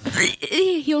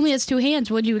 He only has 2 hands.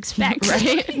 What'd you expect? Right?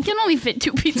 He can only fit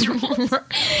 2 pizza rolls.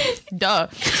 Duh.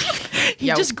 He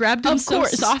just grabbed them of so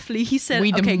course. softly. He said,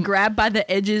 We okay, dem- grab by the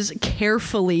edges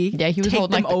carefully. Yeah, he was take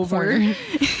holding them like the over. corner.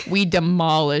 We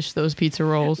demolished those pizza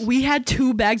rolls. We had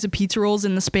 2 bags of pizza rolls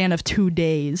in the span of 2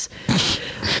 days.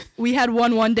 We had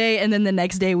one day, and then the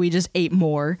next day we just ate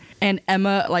more. And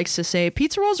Emma likes to say,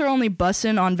 pizza rolls are only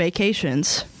bussin' on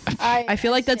vacations. I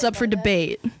feel like that's up for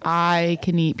debate. I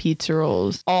can eat pizza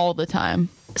rolls all the time.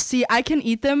 See, I can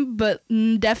eat them, but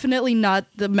definitely not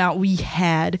the amount we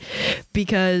had.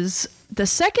 Because the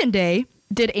second day,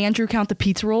 did Andrew count the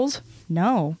pizza rolls?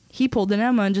 No. He pulled an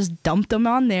Emma and just dumped them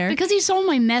on there. Because he saw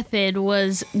my method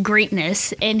was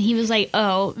greatness, and he was like,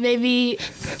 oh, maybe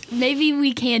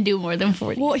we can do more than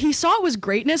 40. Well, he saw it was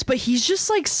greatness, but he's just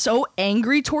like so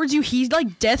angry towards you. He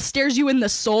like death stares you in the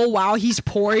soul while he's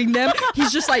pouring them.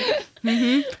 He's just like,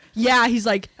 yeah, he's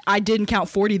like, I didn't count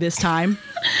 40 this time.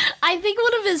 I think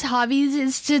one of his hobbies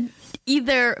is to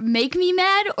either make me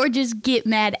mad or just get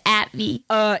mad at me.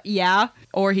 Yeah.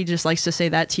 Or he just likes to say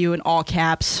that to you in all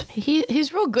caps.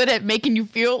 He's real good at making you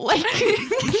feel like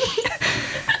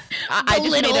I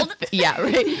just made Belittled. yeah,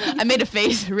 right. I made a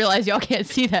face. Realize y'all can't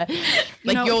see that.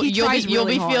 Like know, he you'll tries be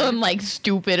really hard. feeling like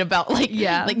stupid about like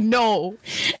Yeah. like no.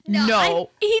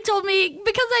 He told me,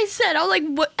 because I said, I was like,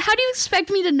 what, how do you expect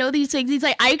me to know these things? He's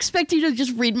like, I expect you to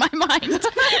just read my mind.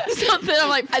 So then I'm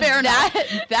like, fair enough.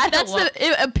 That's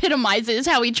It epitomizes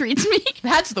how he treats me.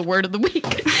 that's the word of the week.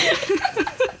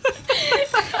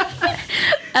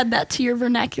 Add that to your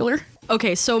vernacular.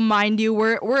 Okay, so mind you,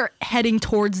 we're heading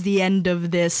towards the end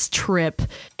of this trip.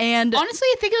 And Honestly,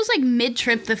 I think it was like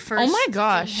mid-trip the first. Oh my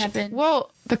gosh. thing happened.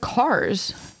 Well, the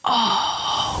cars.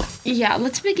 Yeah,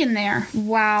 let's begin there.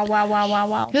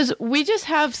 Wow. Because we just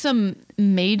have some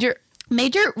major,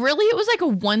 really, it was like a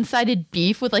one-sided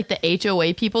beef with like the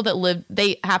HOA people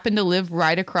they happened to live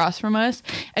right across from us.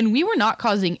 And we were not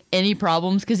causing any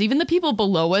problems because even the people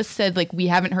below us said like, we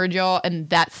haven't heard y'all. And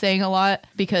that's saying a lot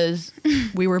because,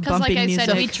 we were Because bumping like I music.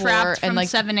 said, we floor trapped from and, like-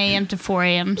 7 a.m. to 4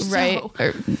 a.m. So. right.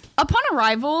 Or- Upon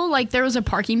arrival, like there was a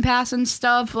parking pass and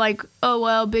stuff. Like, oh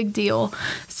well, big deal.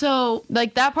 So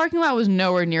like that parking lot was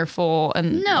nowhere near full.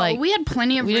 And no, like, we had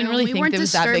plenty of we room. didn't really we think weren't it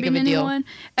was that disturbing big of a deal. anyone.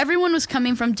 Everyone was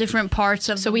coming from different parts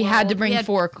of. So the we had to world. bring We had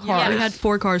 4 cars. We had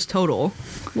 4 cars total.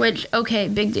 Which, okay,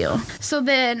 big deal. So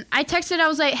then I texted, I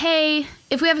was like, hey,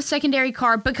 if we have a secondary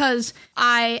car, because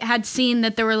I had seen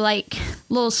that there were like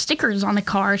little stickers on the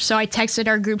car. So I texted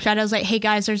our group chat. I was like, hey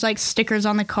guys, there's like stickers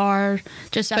on the car.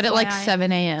 Just But at like FYI.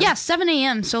 7 a.m. Yeah, 7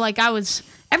 a.m. So like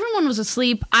everyone was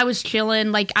asleep. I was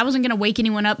chilling. Like I wasn't going to wake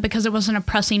anyone up because it wasn't a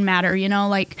pressing matter, you know,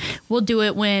 like we'll do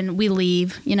it when we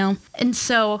leave, you know? And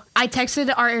so I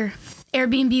texted our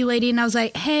Airbnb lady and I was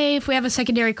like, hey, if we have a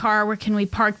secondary car, where can we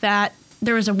park that?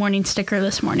 There was a warning sticker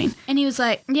this morning. And he was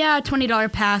like, yeah,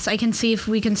 $20 pass. I can see if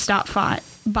we can stop by.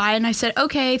 And I said,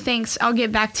 okay, thanks. I'll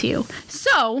get back to you.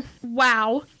 So,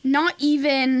 wow. Not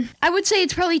even, I would say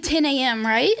it's probably 10 a.m.,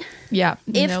 right? Yeah.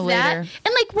 If no that. later.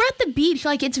 And like we're at the beach,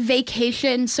 like it's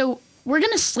vacation. So we're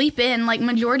going to sleep in. Like,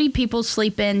 majority people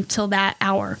sleep in till that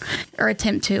hour, or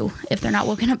attempt to, if they're not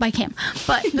woken up by Cam.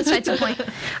 But besides the point,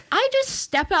 I just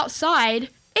step outside,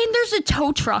 and there's a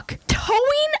tow truck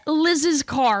towing Liz's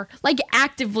car, like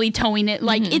actively towing it,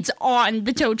 like it's on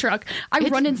the tow truck. I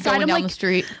run inside, going I'm down like, the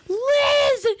street.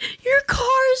 Liz, your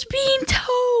car is being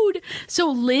towed.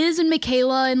 So Liz and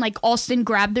Michaela and like Austin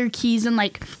grabbed their keys, and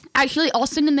like, actually,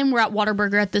 Austin and them were at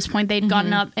Whataburger at this point. They'd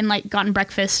gotten up and like gotten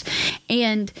breakfast,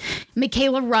 and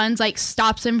Michaela runs, like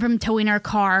stops him from towing her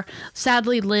car.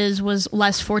 Sadly, Liz was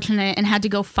less fortunate and had to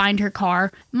go find her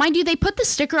car. Mind you, they put the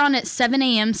sticker on at 7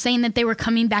 a.m. saying that they were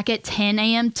coming back at 10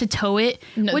 a.m. to tow it,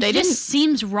 No, which they just didn't.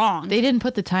 seems wrong. They didn't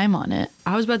put the time on it.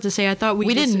 I was about to say, I thought we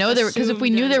We just didn't know they were, because if we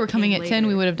assumed knew that they were it coming came at 10, we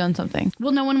later. would have done something.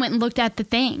 Well, no one went and looked at the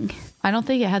thing. I don't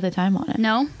think it had the time on it.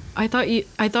 No? I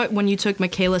thought when you took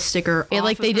Michaela's sticker It, off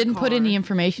like, of they her didn't put car- any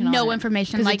information on it. No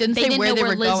information. 'Cause Like, it didn't they say didn't where know they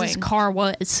where were Liz's going. car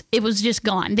was. It was just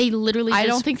gone. They literally I just...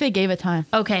 don't think they gave a time.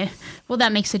 Okay. Well,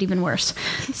 that makes it even worse.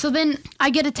 So then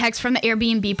I get a text from the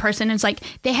Airbnb person. It's like,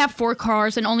 they have 4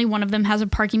 cars and only one of them has a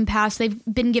parking pass. They've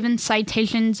been given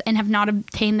citations and have not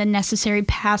obtained the necessary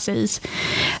passes.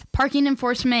 Parking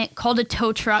enforcement called a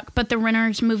tow truck, but the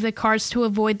renters moved the cars to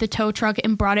avoid the tow truck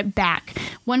and brought it back.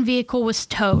 One vehicle was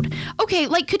towed. Okay,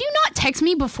 like, could you not text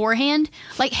me beforehand?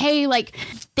 Like, hey, like,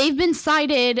 they've been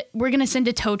cited. We're going to send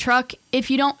a tow truck.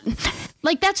 If you don't...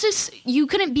 Like, that's just, you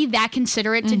couldn't be that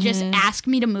considerate to just ask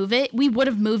me to move it. We would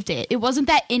have moved it. It wasn't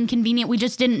that inconvenient. We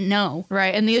just didn't know.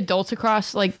 Right. And the adults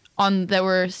across, like, that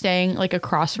were staying, like,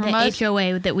 across from The us.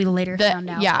 HOA that we later found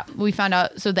out. Yeah, we found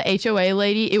out. So the HOA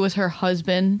lady, it was her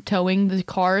husband towing the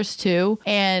cars too,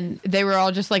 and they were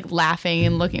all just like laughing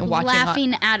and watching.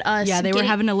 Laughing at us. Yeah, they were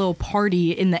having a little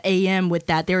party in the AM with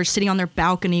that. They were sitting on their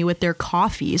balcony with their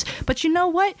coffees. But you know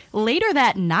what? Later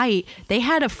that night, they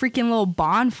had a freaking little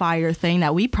bonfire thing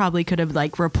that we probably could have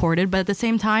like reported. But at the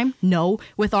same time, no.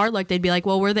 With our luck, they'd be like,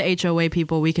 well, we're the HOA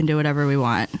people. We can do whatever we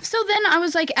want. So then I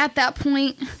was like, at that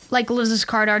point, like Liz's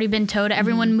car had already been towed.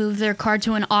 Everyone moved their car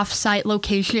to an off-site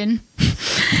location.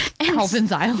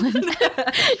 Calvin's Island.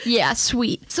 Yeah,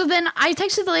 sweet. So then I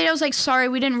texted the lady. I was like, sorry,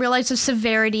 we didn't realize the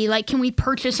severity. Like, can we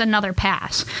purchase another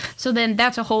pass? So then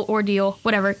that's a whole ordeal.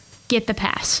 Whatever. Get the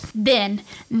pass. Then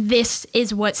this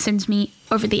is what sends me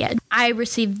over the edge. I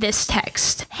received this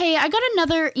text. Hey, I got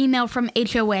another email from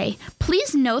HOA.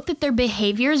 Please note that their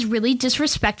behavior is really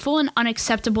disrespectful and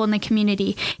unacceptable in the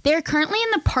community. They are currently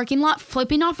in the parking lot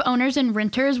flipping off owners and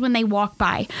renters when they walk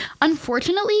by.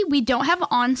 Unfortunately, we don't have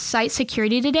on-site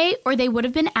security today, or they would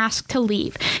have been asked to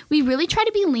leave. We really try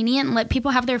to be lenient and let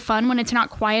people have their fun when it's not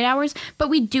quiet hours, but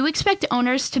we do expect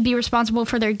owners to be responsible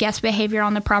for their guest behavior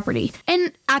on the property.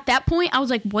 And at that point, I was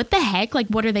like, what the heck? Like,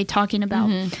 what are they talking about?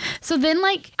 So then,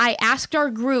 like, I asked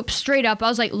our group straight up. I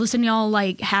was like, listen, y'all,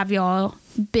 like, have y'all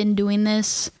been doing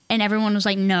this? And everyone was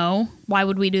like, no. Why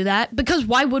would we do that? Because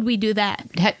why would we do that?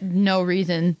 Had no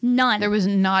reason. None. There was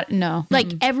no. Like,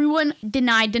 everyone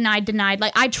denied.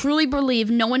 Like, I truly believe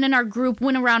no one in our group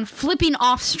went around flipping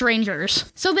off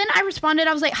strangers. So then I responded.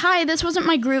 I was like, hi, this wasn't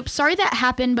my group. Sorry that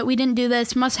happened, but we didn't do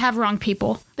this. Must have wrong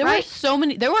people. There were so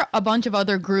many. There were a bunch of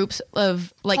other groups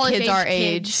of like College kids our age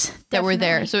age kids, that were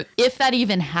there. So if that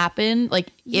even happened, like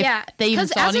if they even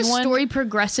saw as anyone, a story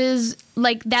progresses,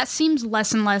 like that seems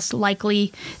less and less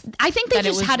likely. I think they That it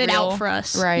just was had it real. out for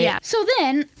us. Right. Yeah. So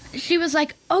then she was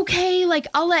like, okay, like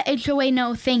I'll let HOA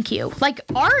know. Thank you. Like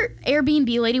our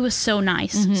Airbnb lady was so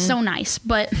nice. So nice.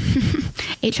 But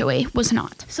HOA was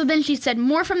not. So then she said,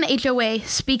 more from the HOA,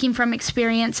 speaking from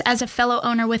experience as a fellow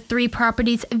owner with 3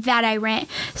 properties that I rent.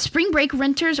 Spring break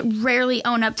renters rarely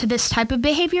own up to this type of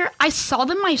behavior. I saw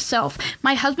them myself.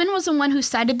 My husband was the one who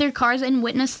cited their cars and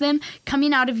witnessed them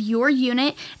coming out of your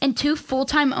unit, and 2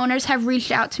 full-time owners have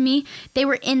reached out to me. They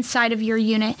were inside of your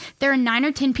unit. There are 9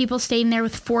 or 10 people staying there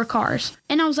with 4 cars.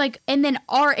 And I was like, and then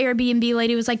our Airbnb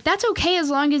lady was like, that's okay as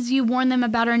long as you warn them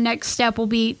about our next step will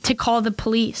be to call the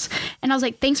police. And I was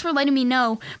like, thanks for letting me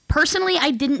know. Personally,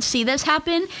 I didn't see this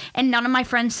happen, and none of my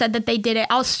friends said that they did it.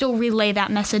 I'll still relay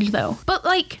that message though. But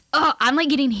like, I'm like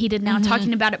getting heated now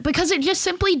talking about it because it just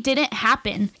simply didn't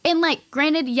happen. And like,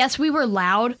 granted, yes, we were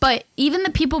loud, but even the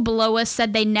people below us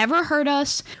said they never heard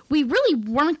us. We really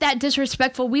weren't that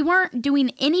disrespectful. We weren't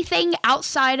doing anything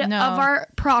outside of our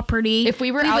property. if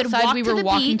we were would outside, walk we to were the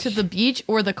walking beach. to the beach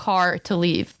or the car to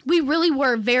leave. We really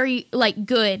were very like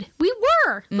good. We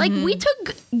were like, we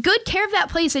took good care of that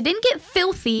place. It didn't get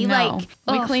filthy. No. Like,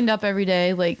 we ugh, cleaned up every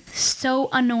day. Like so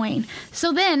annoying.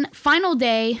 So then final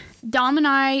day, Dom and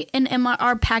I and Emma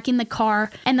are packing the car,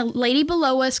 and the lady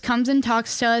below us comes and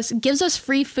talks to us, gives us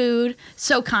free food.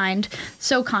 So kind,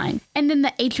 so kind. And then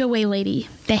the HOA lady,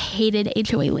 the hated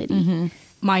HOA lady,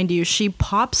 mind you, she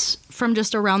pops from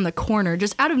just around the corner,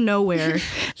 just out of nowhere.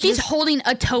 She's holding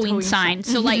a towing sign.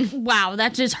 So like, wow,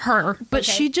 that's just her. But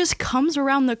Okay. she just comes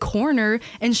around the corner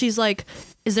and she's like,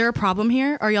 is there a problem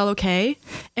here? Are y'all okay?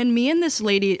 And me and this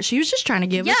lady, she was just trying to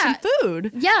give us some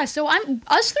food. Yeah, so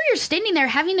us three are standing there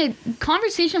having a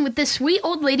conversation with this sweet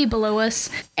old lady below us,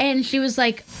 and she was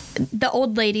like, the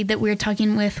old lady that we were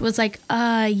talking with was like,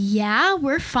 yeah,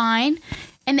 we're fine.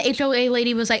 And the HOA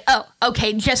lady was like, oh,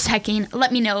 okay, just checking.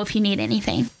 Let me know if you need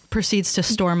anything. Proceeds to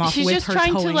storm off She's with just her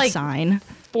trying to, towing like, sign.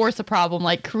 Force a problem,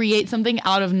 like create something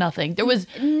out of nothing. There was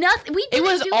Nothing. We it didn't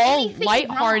was do all anything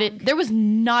lighthearted. wrong. There was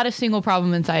not a single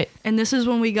problem in sight. And this is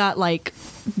when we got like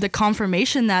the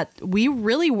confirmation that we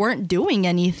really weren't doing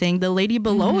anything. The lady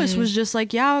below us was just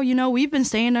like, yeah, you know, we've been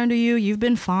staying under you. You've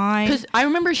been fine. Because I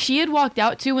remember she had walked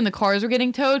out too when the cars were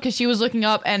getting towed because she was looking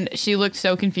up and she looked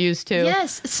so confused too.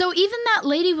 Yes. So even that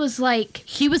lady was like,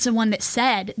 she was the one that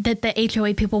said that the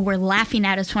HOA people were laughing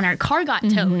at us when our car got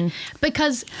towed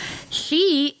because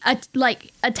she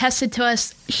attested to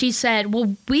us. She said,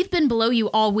 well, we've been below you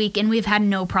all week and we've had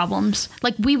no problems.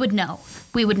 Like we would know.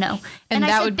 We would know. And I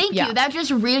that said, would- thank yeah. you. That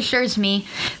just reassures me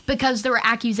because there were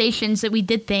accusations that we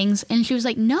did things. And she was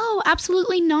like, no,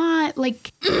 absolutely not.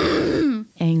 Like,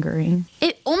 Angering.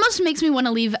 it almost makes me want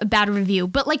to leave a bad review.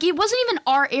 But like, it wasn't even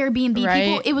our Airbnb Right.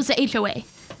 people. It was the HOA.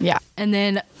 Yeah. And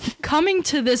then coming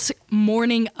to this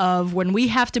morning of when we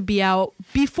have to be out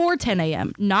before 10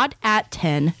 a.m., not at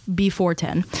 10, before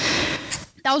 10.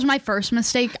 That was my first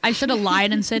mistake. I should have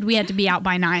lied and said we had to be out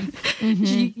by 9.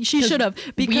 She should have.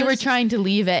 Because We were trying to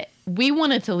leave it. We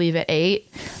wanted to leave at 8,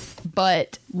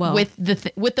 but Well- with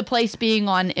the place being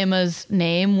on Emma's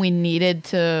name, we needed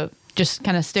to just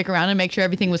kind of stick around and make sure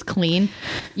everything was clean.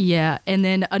 Yeah, and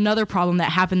then another problem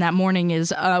that happened that morning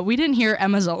is we didn't hear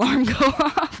Emma's alarm go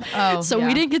off. Oh, so yeah.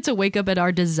 we didn't get to wake up at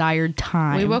our desired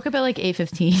time. We woke up at like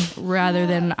 8:15. rather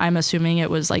than I'm assuming it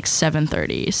was like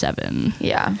 7:30, 7.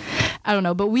 Yeah. I don't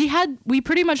know, but we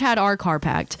pretty much had our car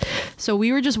packed. So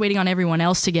we were just waiting on everyone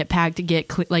else to get packed to get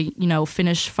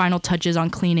finish final touches on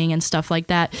cleaning and stuff like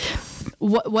that.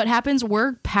 What happens?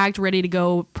 We're packed, ready to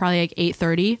go probably like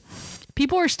 8:30.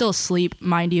 People are still asleep,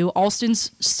 mind you.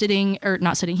 Alston's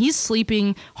he's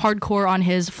sleeping hardcore on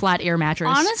his flat air mattress.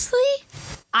 Honestly,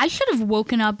 I should have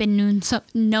woken up and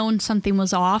known something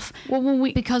was off. Well,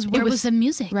 when Because where was the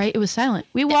music? Right? It was silent.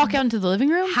 We walk out into the living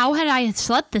room. How had I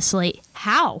slept this late?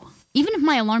 How? Even if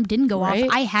my alarm didn't go Right. off,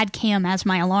 I had Cam as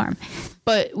my alarm.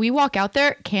 But we walk out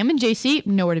there, Cam and JC,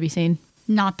 nowhere to be seen.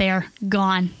 Not there.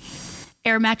 Gone.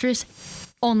 Air mattress,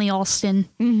 only Alston.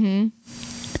 Mm-hmm.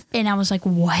 And I was like,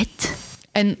 what?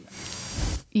 And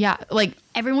yeah, like,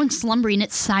 Everyone's slumbering.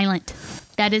 It's silent.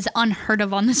 That is unheard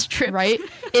of on this trip. right?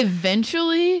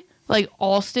 Eventually, like,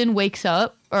 Alston wakes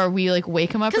up, or we like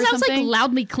wake him up or Because I was something. like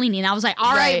loudly cleaning. I was like,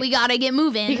 all right, Right. we got to get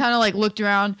moving. He kind of like looked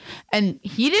around and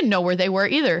he didn't know where they were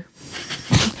either.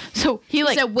 So he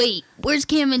like He said, wait, where's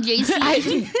Cam and JC? I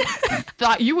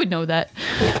thought you would know that.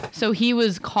 So he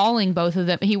was calling both of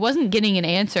them. He wasn't getting an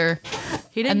answer.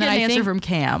 He didn't And get then an I answer think from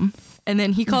Cam. And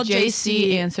then he called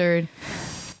JC JC. answered.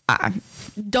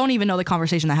 Don't even know the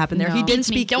conversation that happened there. No. He didn't Beats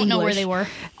me. speak Don't know where English. they were.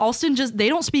 Alston they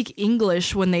don't speak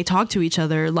English when they talk to each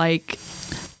other. Like,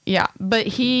 Yeah, but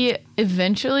he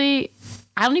eventually,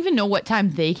 I don't even know what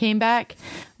time they came back,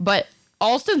 but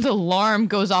Alston's alarm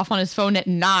goes off on his phone at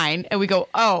 9, and we go,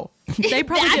 oh. they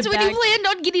probably That's get when back. you planned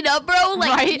on getting up, bro. Like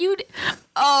Right? you'd.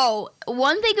 Oh,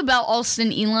 one thing about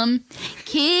Alston Elam,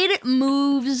 kid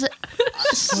moves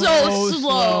so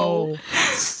slow.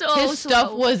 So His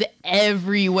stuff was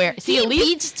everywhere. See, He at least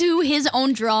beats to his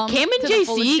own drum. Cam and to the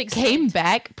fullest JC extent. came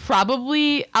back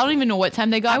probably, I don't even know what time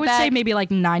they got I would back. say maybe like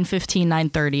 9:15,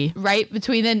 9:30. right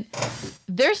between then.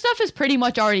 Their stuff is pretty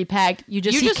much already packed. You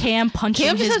just see Cam punching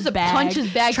Cam just his has to bag, punch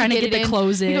his bag trying to get get it the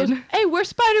clothes He in. goes, hey, where's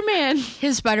Spider-Man?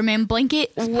 His Spider-Man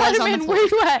blanket was on the Spider-Man, floor. where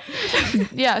you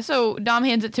at? Yeah, so Dom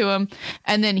hands it to him,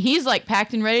 and then he's like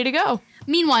packed and ready to go.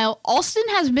 Meanwhile, Alston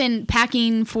has been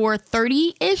packing for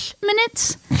 30-ish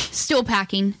minutes. Still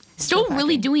packing. Still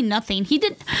really doing nothing. He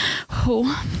didn't.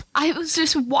 Oh, I was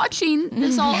just watching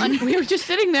this all We were just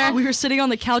sitting there. We were sitting on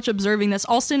the couch observing this.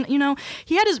 Alston,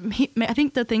 he had I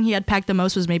think the thing he had packed the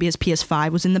most was maybe his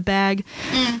PS5 was in the bag.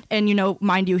 And,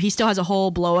 mind you, he still has a whole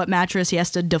blow-up mattress he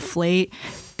has to deflate.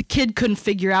 The kid couldn't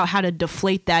figure out how to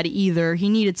deflate that either. He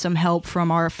needed some help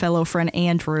from our fellow friend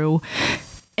Andrew.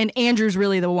 And Andrew's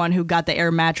really the one who got the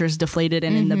air mattress deflated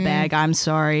and in the bag. I'm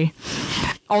sorry.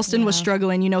 Alston was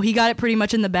struggling. He got it pretty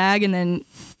much in the bag, and then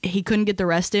he couldn't get the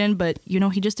rest in. But he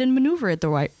just didn't maneuver it the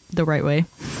right way.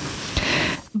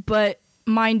 But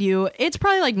mind you, it's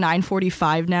probably like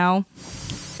 9:45 now.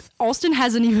 Alston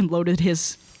hasn't even loaded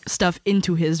his stuff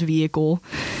into his vehicle.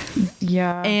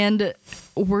 Yeah. And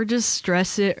we're just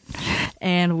stressing.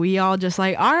 And we all just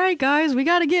like, all right, guys, we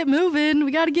got to get moving.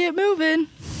 We got to get moving.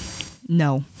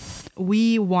 No.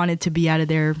 We wanted to be out of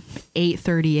there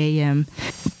 8:30 a.m.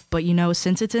 But, you know,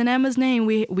 since it's in Emma's name,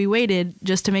 we waited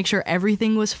just to make sure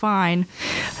everything was fine.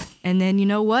 And then, you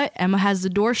know what? Emma has the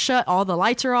door shut. All the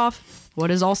lights are off. What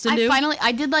does Alston do?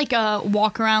 I did like a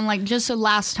walk around, like just a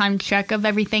last time check of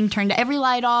everything, turned every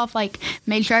light off, like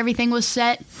made sure everything was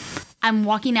set. I'm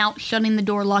walking out, shutting the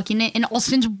door, locking it, and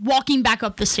Alston's walking back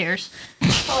up the stairs.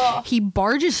 He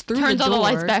barges through Turns the door. all the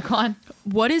lights back on.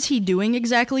 What is he doing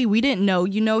exactly? We didn't know.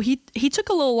 You know, he took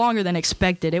a little longer than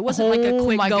expected. It wasn't like a Oh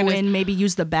quick my go goodness. in, maybe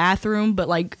use the bathroom, but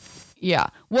like, Yeah.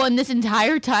 Well, and this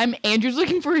entire time, Andrew's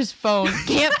looking for his phone.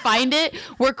 Can't find it.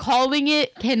 We're calling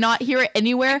it. Cannot hear it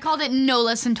anywhere. I called it no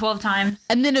less than 12 times.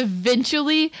 And then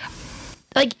eventually,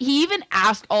 like, he even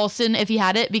asked Alston if he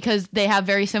had it because they have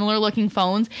very similar looking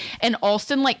phones. And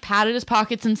Alston, like, patted his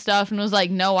pockets and stuff and was like,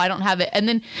 no, I don't have it. And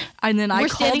then I we're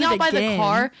called standing it out by again. the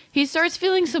car. He starts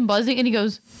feeling some buzzing and he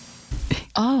goes,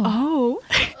 oh.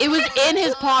 It was in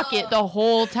his pocket the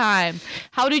whole time.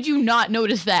 How did you not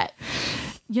notice that?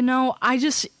 You know, I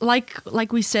just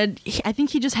like we said, I think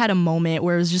he just had a moment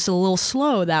where it was just a little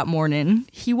slow that morning.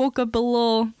 He woke up a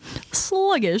little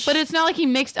sluggish. But it's not like he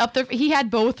mixed up he had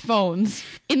both phones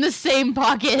in the same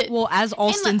pocket. well, as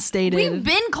Alston stated, We've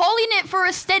been calling it for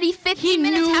a steady 15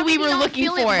 minutes. knew How we did he were not looking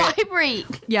feel for it. Vibrate?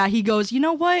 yeah, he goes, you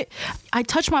know what? I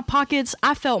touched my pockets.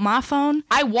 I felt my phone.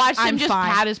 I watched him I'm just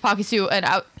fine. pat his pockets too, and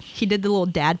He did the little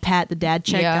dad pat, the dad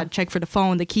check, Yeah. check for the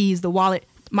phone, the keys, the wallet.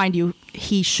 Mind you,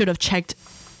 he should have checked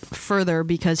further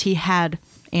because he had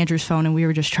Andrew's phone and we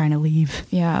were just trying to leave.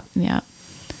 yeah.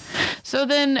 So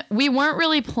then we weren't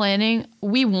really planning.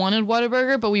 We wanted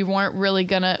Whataburger, but we weren't really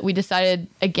gonna. We decided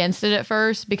against it at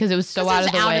first because it was so out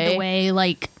of the way.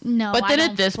 Like, no. But I then don't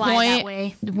at this fly that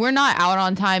way. point, we're not out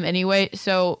on time anyway,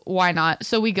 so why not?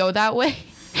 So we go that way.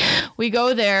 We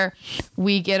go there.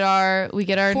 We get our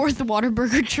Fourth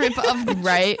Whataburger trip of the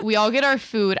right. We all get our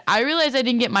food. I realized I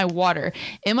didn't get my water.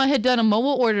 Emma had done a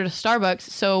mobile order to Starbucks,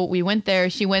 so we went there.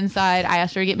 She went inside. I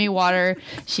asked her to get me water.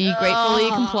 She gratefully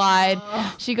complied.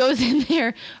 She goes in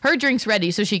there. Her drink's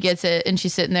ready, so she gets it, and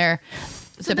she's sitting there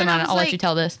sipping then I on it. was I'll let like- you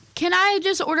tell this. Can I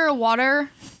just order a water?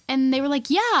 And they were like,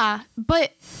 yeah,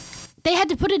 but they had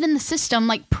to put it in the system,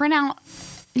 like print out.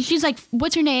 And she's like,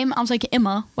 what's your name? I was like,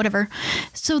 Emma, whatever.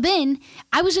 So then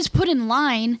I was just put in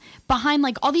line behind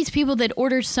like all these people that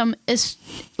ordered some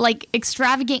like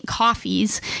extravagant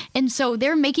coffees. And so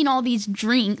they're making all these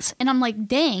drinks. And I'm like,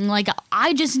 dang, like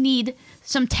I just need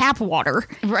some tap water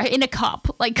in a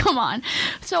cup. Like, come on.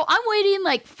 So I'm waiting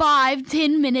like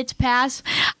 5-10 minutes pass.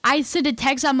 I send a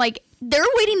text. I'm like, they're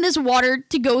waiting this water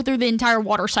to go through the entire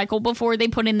water cycle before they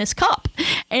put in this cup.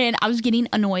 And I was getting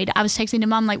annoyed. I was texting to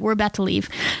Mom, like, we're about to leave.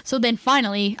 So then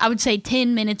finally, I would say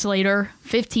 10 minutes later,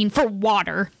 15 for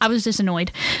water. I was just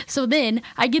annoyed. So then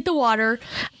I get the water.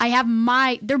 I have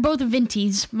they're both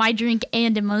Ventis, my drink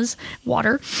and Emma's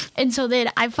water. And so then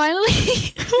I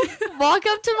finally walk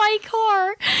up to my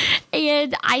car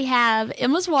and I have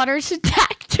Emma's water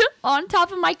stacked on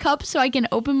top of my cup so I can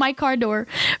open my car door.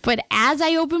 But as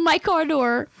I open my car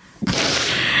door,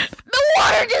 the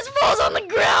water just falls on the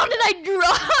ground and I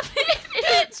drop it and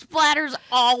it splatters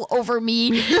all over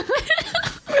me.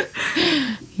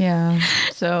 Yeah.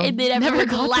 So And then everyone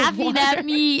was laughing at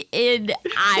me and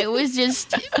I was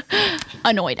just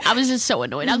annoyed. I was just so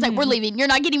annoyed. I was like, we're leaving. You're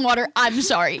not getting water. I'm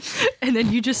sorry. And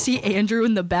then you just see Andrew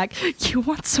in the back. You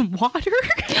want some water?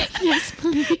 Yes,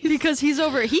 please. Because he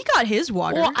got his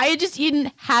water. Well, I had just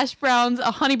eaten hash browns, a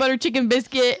honey butter chicken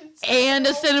biscuit, and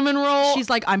a cinnamon roll. She's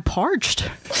like, I'm parched.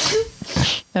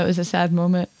 That was a sad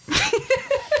moment.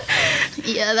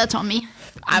 Yeah, that's on me.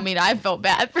 I mean, I felt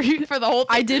bad for you for the whole thing.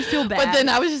 I did feel bad. But then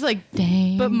I was just like,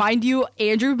 dang. But mind you,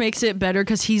 Andrew makes it better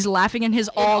because he's laughing in his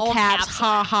all caps,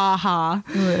 ha ha ha.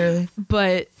 Literally.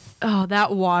 But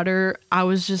that water, I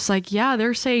was just like, yeah,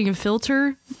 they're saying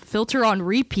filter on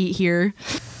repeat here.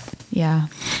 Yeah.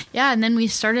 Yeah, and then we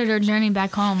started our journey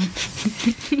back home.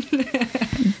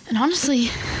 And honestly,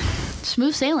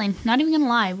 smooth sailing. Not even gonna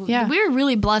lie. Yeah. We were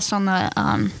really blessed on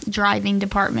the driving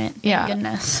department. Thank Yeah.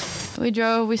 goodness. We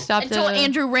drove, we stopped Until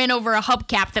Andrew ran over a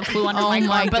hubcap that flew under Oh my car.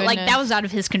 my But like goodness. that was out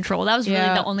of his control. That was really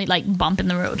Yeah. the only like bump in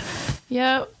the road.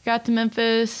 Yeah, got to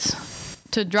Memphis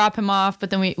to drop him off, but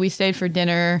then we stayed for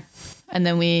dinner, and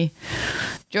then we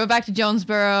drove back to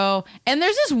Jonesboro. And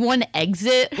there's this one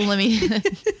exit.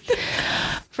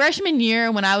 Freshman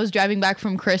year, when I was driving back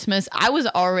from Christmas, I was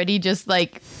already just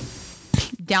like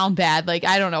down bad. Like,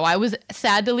 I don't know. I was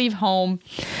sad to leave home.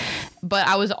 but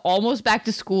I was almost back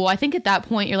to school. I think at that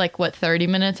point you're like, what, 30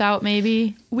 minutes out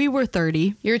maybe? We were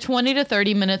 30. You're 20 to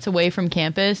 30 minutes away from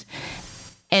campus.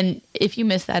 And if you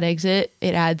miss that exit,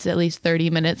 it adds at least 30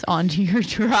 minutes onto your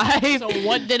drive. So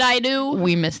what did I do?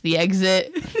 We missed the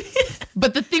exit.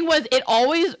 But the thing was,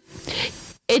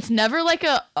 it's never like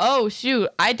oh, shoot,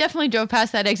 I definitely drove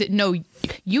past that exit. No,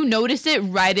 you notice it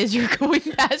right as you're going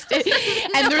past it.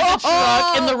 And there's a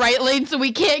truck in the right lane, so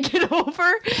we can't get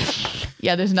over.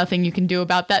 Yeah, there's nothing you can do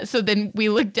about that. So then we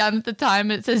look down at the time,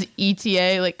 and it says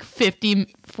ETA, like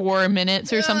 54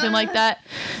 minutes or something like that.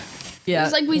 It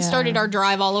was like we started our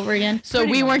drive all over again. So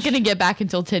we weren't going to get back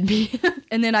until 10 p.m.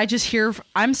 And then I just hear,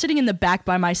 I'm sitting in the back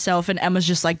by myself, and Emma's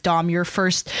just like, Dom, your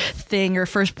first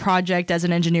project as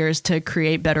an engineer is to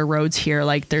create better roads here.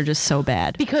 Like, they're just so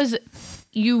bad. Because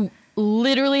you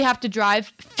literally have to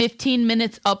drive 15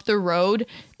 minutes up the road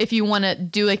if you want to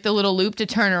do like the little loop to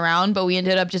turn around. But we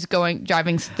ended up just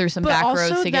driving through some back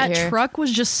roads to get here. That truck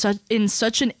was just in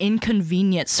such an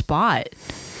inconvenient spot.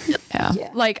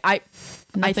 Yeah. Like, I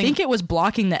think it was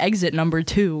blocking the exit number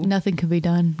 2. Nothing could be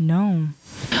done. No.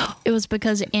 It was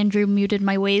because Andrew muted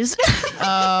my ways.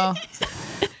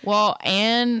 Well,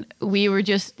 and we were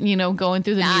just, going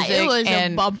through the music. It was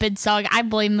and a bumping song. I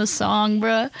blame the song,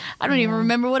 bruh. I don't even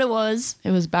remember what it was. It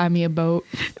was Buy Me a Boat.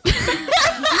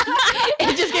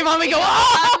 It just came on me go,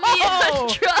 oh!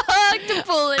 Truck to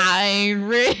pull it. I ain't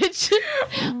rich,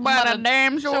 but I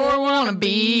damn sure wanna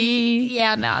be.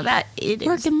 Yeah, no, that it is.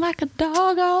 Working like a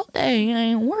dog all day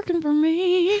ain't working for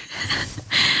me.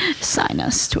 Sign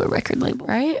us to a record label.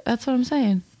 Right? That's what I'm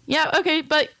saying. Yeah, okay,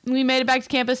 but we made it back to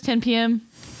campus 10 p.m.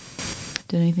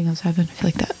 Did anything else happen? I feel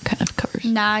like that kind of covers.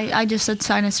 Nah, I just said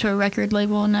sign us to a record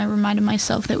label, and I reminded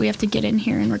myself that we have to get in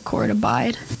here and record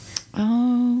Abide.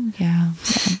 Oh, yeah.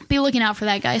 Be looking out for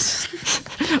that, guys.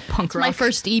 Punk rock. My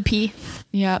first EP.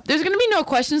 Yeah. There's going to be no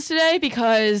questions today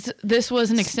because this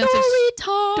was an extensive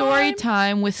story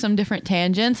time with some different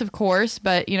tangents, of course.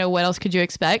 But, what else could you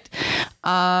expect?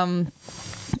 Yeah,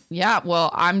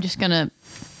 well, I'm just going to...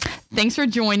 Thanks for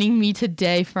joining me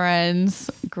today,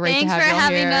 friends. Great Thanks to have for y'all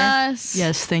having here. us.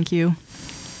 Yes, thank you.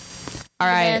 All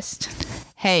right. Best.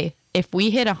 Hey, if we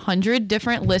hit 100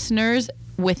 different listeners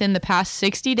within the past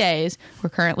 60 days, we're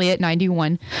currently at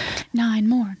 91. 9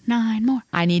 more.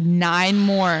 I need 9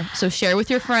 more. So share with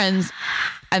your friends,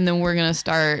 and then we're gonna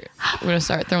start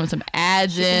throwing some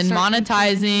ads in,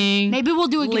 monetizing. Maybe we'll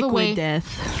do a giveaway. Liquid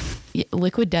Death. Yeah,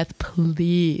 Liquid Death,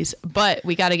 please. But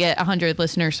we got to get 100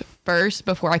 listeners first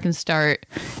before I can start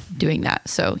doing that.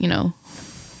 So,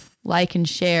 like and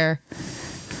share.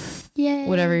 Yay.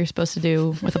 Whatever you're supposed to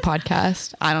do with a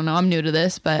podcast. I don't know. I'm new to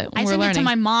this, but I we're sent learning. it to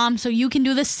my mom, so you can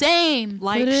do the same.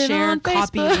 Like, Put it share, on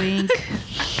copy Facebook. link.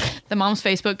 The mom's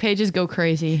Facebook pages go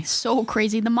crazy. So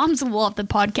crazy. The moms love the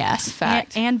podcast.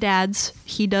 Fact. And Dad's.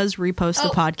 He does repost the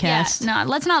podcast. Yeah, no,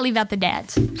 let's not leave out the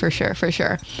dads. For sure.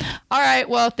 All right.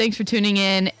 Well, thanks for tuning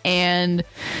in. And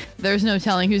there's no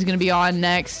telling who's going to be on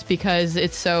next because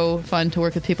it's so fun to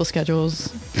work with people's schedules.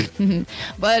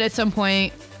 But at some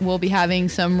point, we'll be having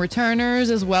some returners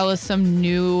as well as some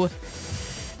new,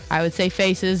 I would say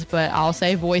faces, but I'll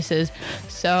say voices.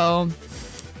 So,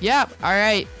 yeah. All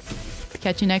right.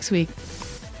 Catch you next week.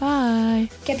 Bye.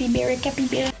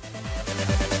 Capybara.